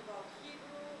 were speaking about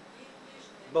Hebrew, English,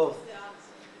 and Both. what's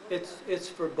the answer? It's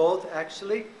for both,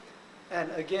 actually. And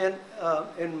again,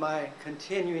 in my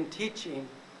continuing teaching,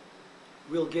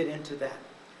 we'll get into that.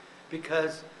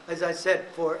 Because, as I said,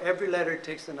 for every letter it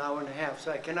takes an hour and a half.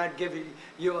 So I cannot give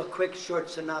you a quick, short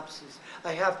synopsis.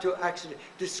 I have to actually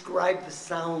describe the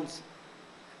sounds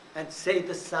and say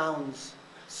the sounds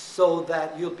so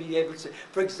that you'll be able to say.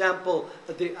 For example,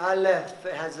 the Aleph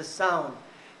has a sound.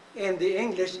 In the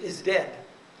English is dead.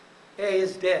 A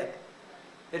is dead.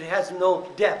 It has no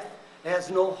depth. It has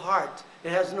no heart.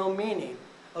 It has no meaning.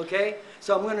 Okay?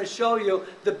 So I'm going to show you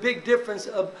the big difference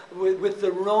with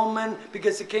the Roman,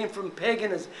 because it came from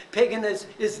paganism. Paganism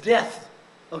is death.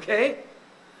 Okay?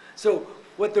 So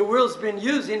what the world's been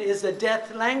using is a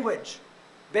death language,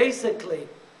 basically.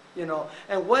 You know,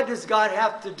 and what does God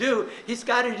have to do? He's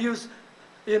got to use,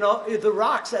 you know, the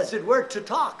rocks, as it were, to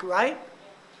talk, right?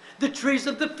 The trees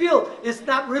of the field is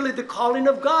not really the calling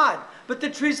of God. But the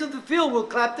trees of the field will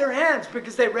clap their hands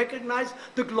because they recognize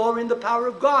the glory and the power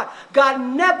of God. God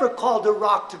never called a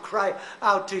rock to cry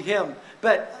out to him.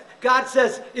 But God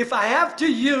says, if I have to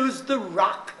use the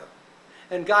rock,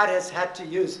 and God has had to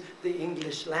use the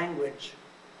English language.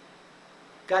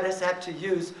 God has had to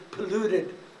use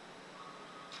polluted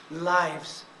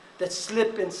lives that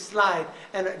slip and slide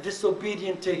and are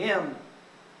disobedient to him.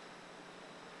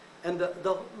 And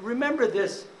remember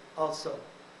this also.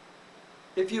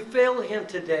 If you fail him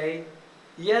today,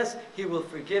 yes, he will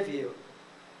forgive you.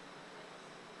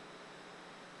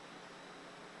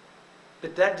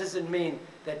 But that doesn't mean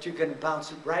that you can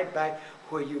bounce right back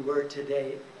where you were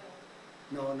today.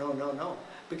 No, no, no, no.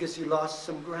 Because you lost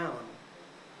some ground.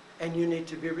 And you need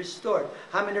to be restored.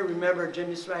 How many remember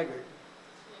Jimmy Swaggart?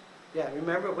 Yeah,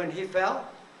 remember when he fell?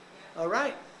 All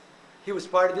right. He was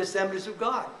part of the Assemblies of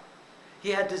God. He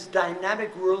had this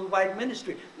dynamic worldwide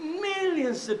ministry.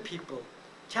 Millions of people.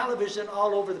 Television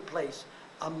all over the place.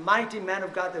 A mighty man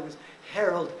of God that was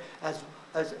heralded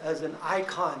as an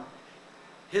icon.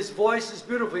 His voice is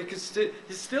beautiful.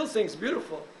 He still sings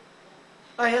beautiful.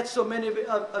 I had so many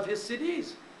of his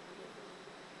CDs.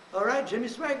 All right, Jimmy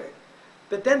Swaggart.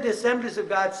 But then the Assemblies of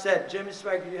God said, Jimmy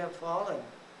Swaggart, you have fallen.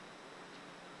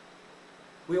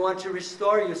 We want to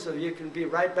restore you so you can be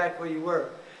right back where you were.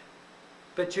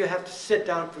 But you have to sit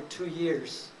down for 2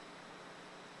 years.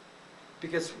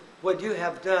 Because what you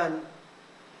have done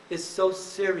is so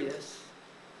serious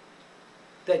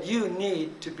that you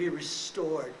need to be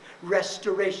restored.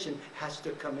 Restoration has to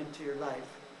come into your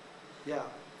life. Yeah.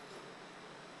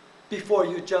 Before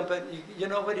you jump in, you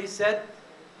know what he said?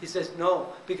 He says, no,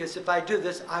 because if I do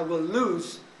this, I will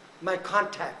lose my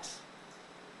contacts.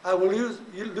 I will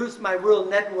lose my world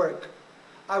network.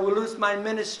 I will lose my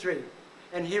ministry.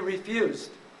 And he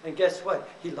refused. And guess what?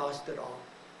 He lost it all.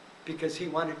 Because he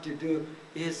wanted to do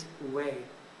his way.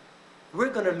 we're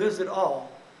going to lose it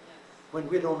all when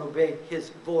we don't obey His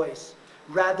voice.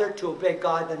 Rather to obey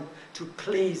God than to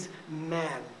please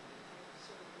man.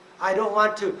 I don't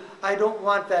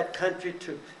want that country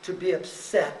to be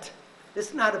upset.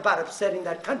 It's not about upsetting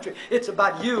that country. It's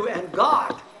about you and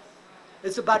God.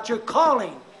 It's about your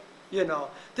calling. You know,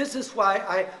 this is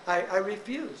why I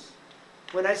refuse.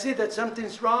 When I see that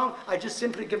something's wrong, I just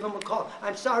simply give them a call.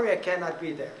 I'm sorry I cannot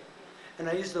be there. And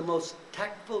I use the most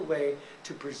tactful way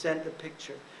to present a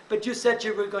picture. But you said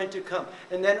you were going to come.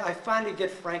 And then I finally get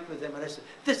frank with them and I said,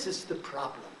 this is the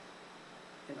problem.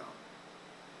 You know.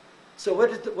 So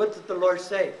what did the Lord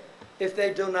say? If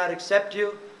they do not accept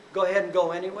you, go ahead and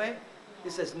go anyway? He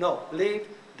says, no, leave,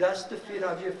 dust the feet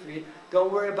off your feet.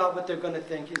 Don't worry about what they're going to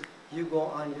think. You go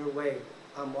on your way.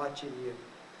 I'm watching you.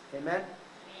 Amen?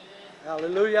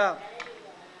 Hallelujah.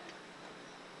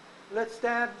 Let's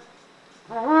stand.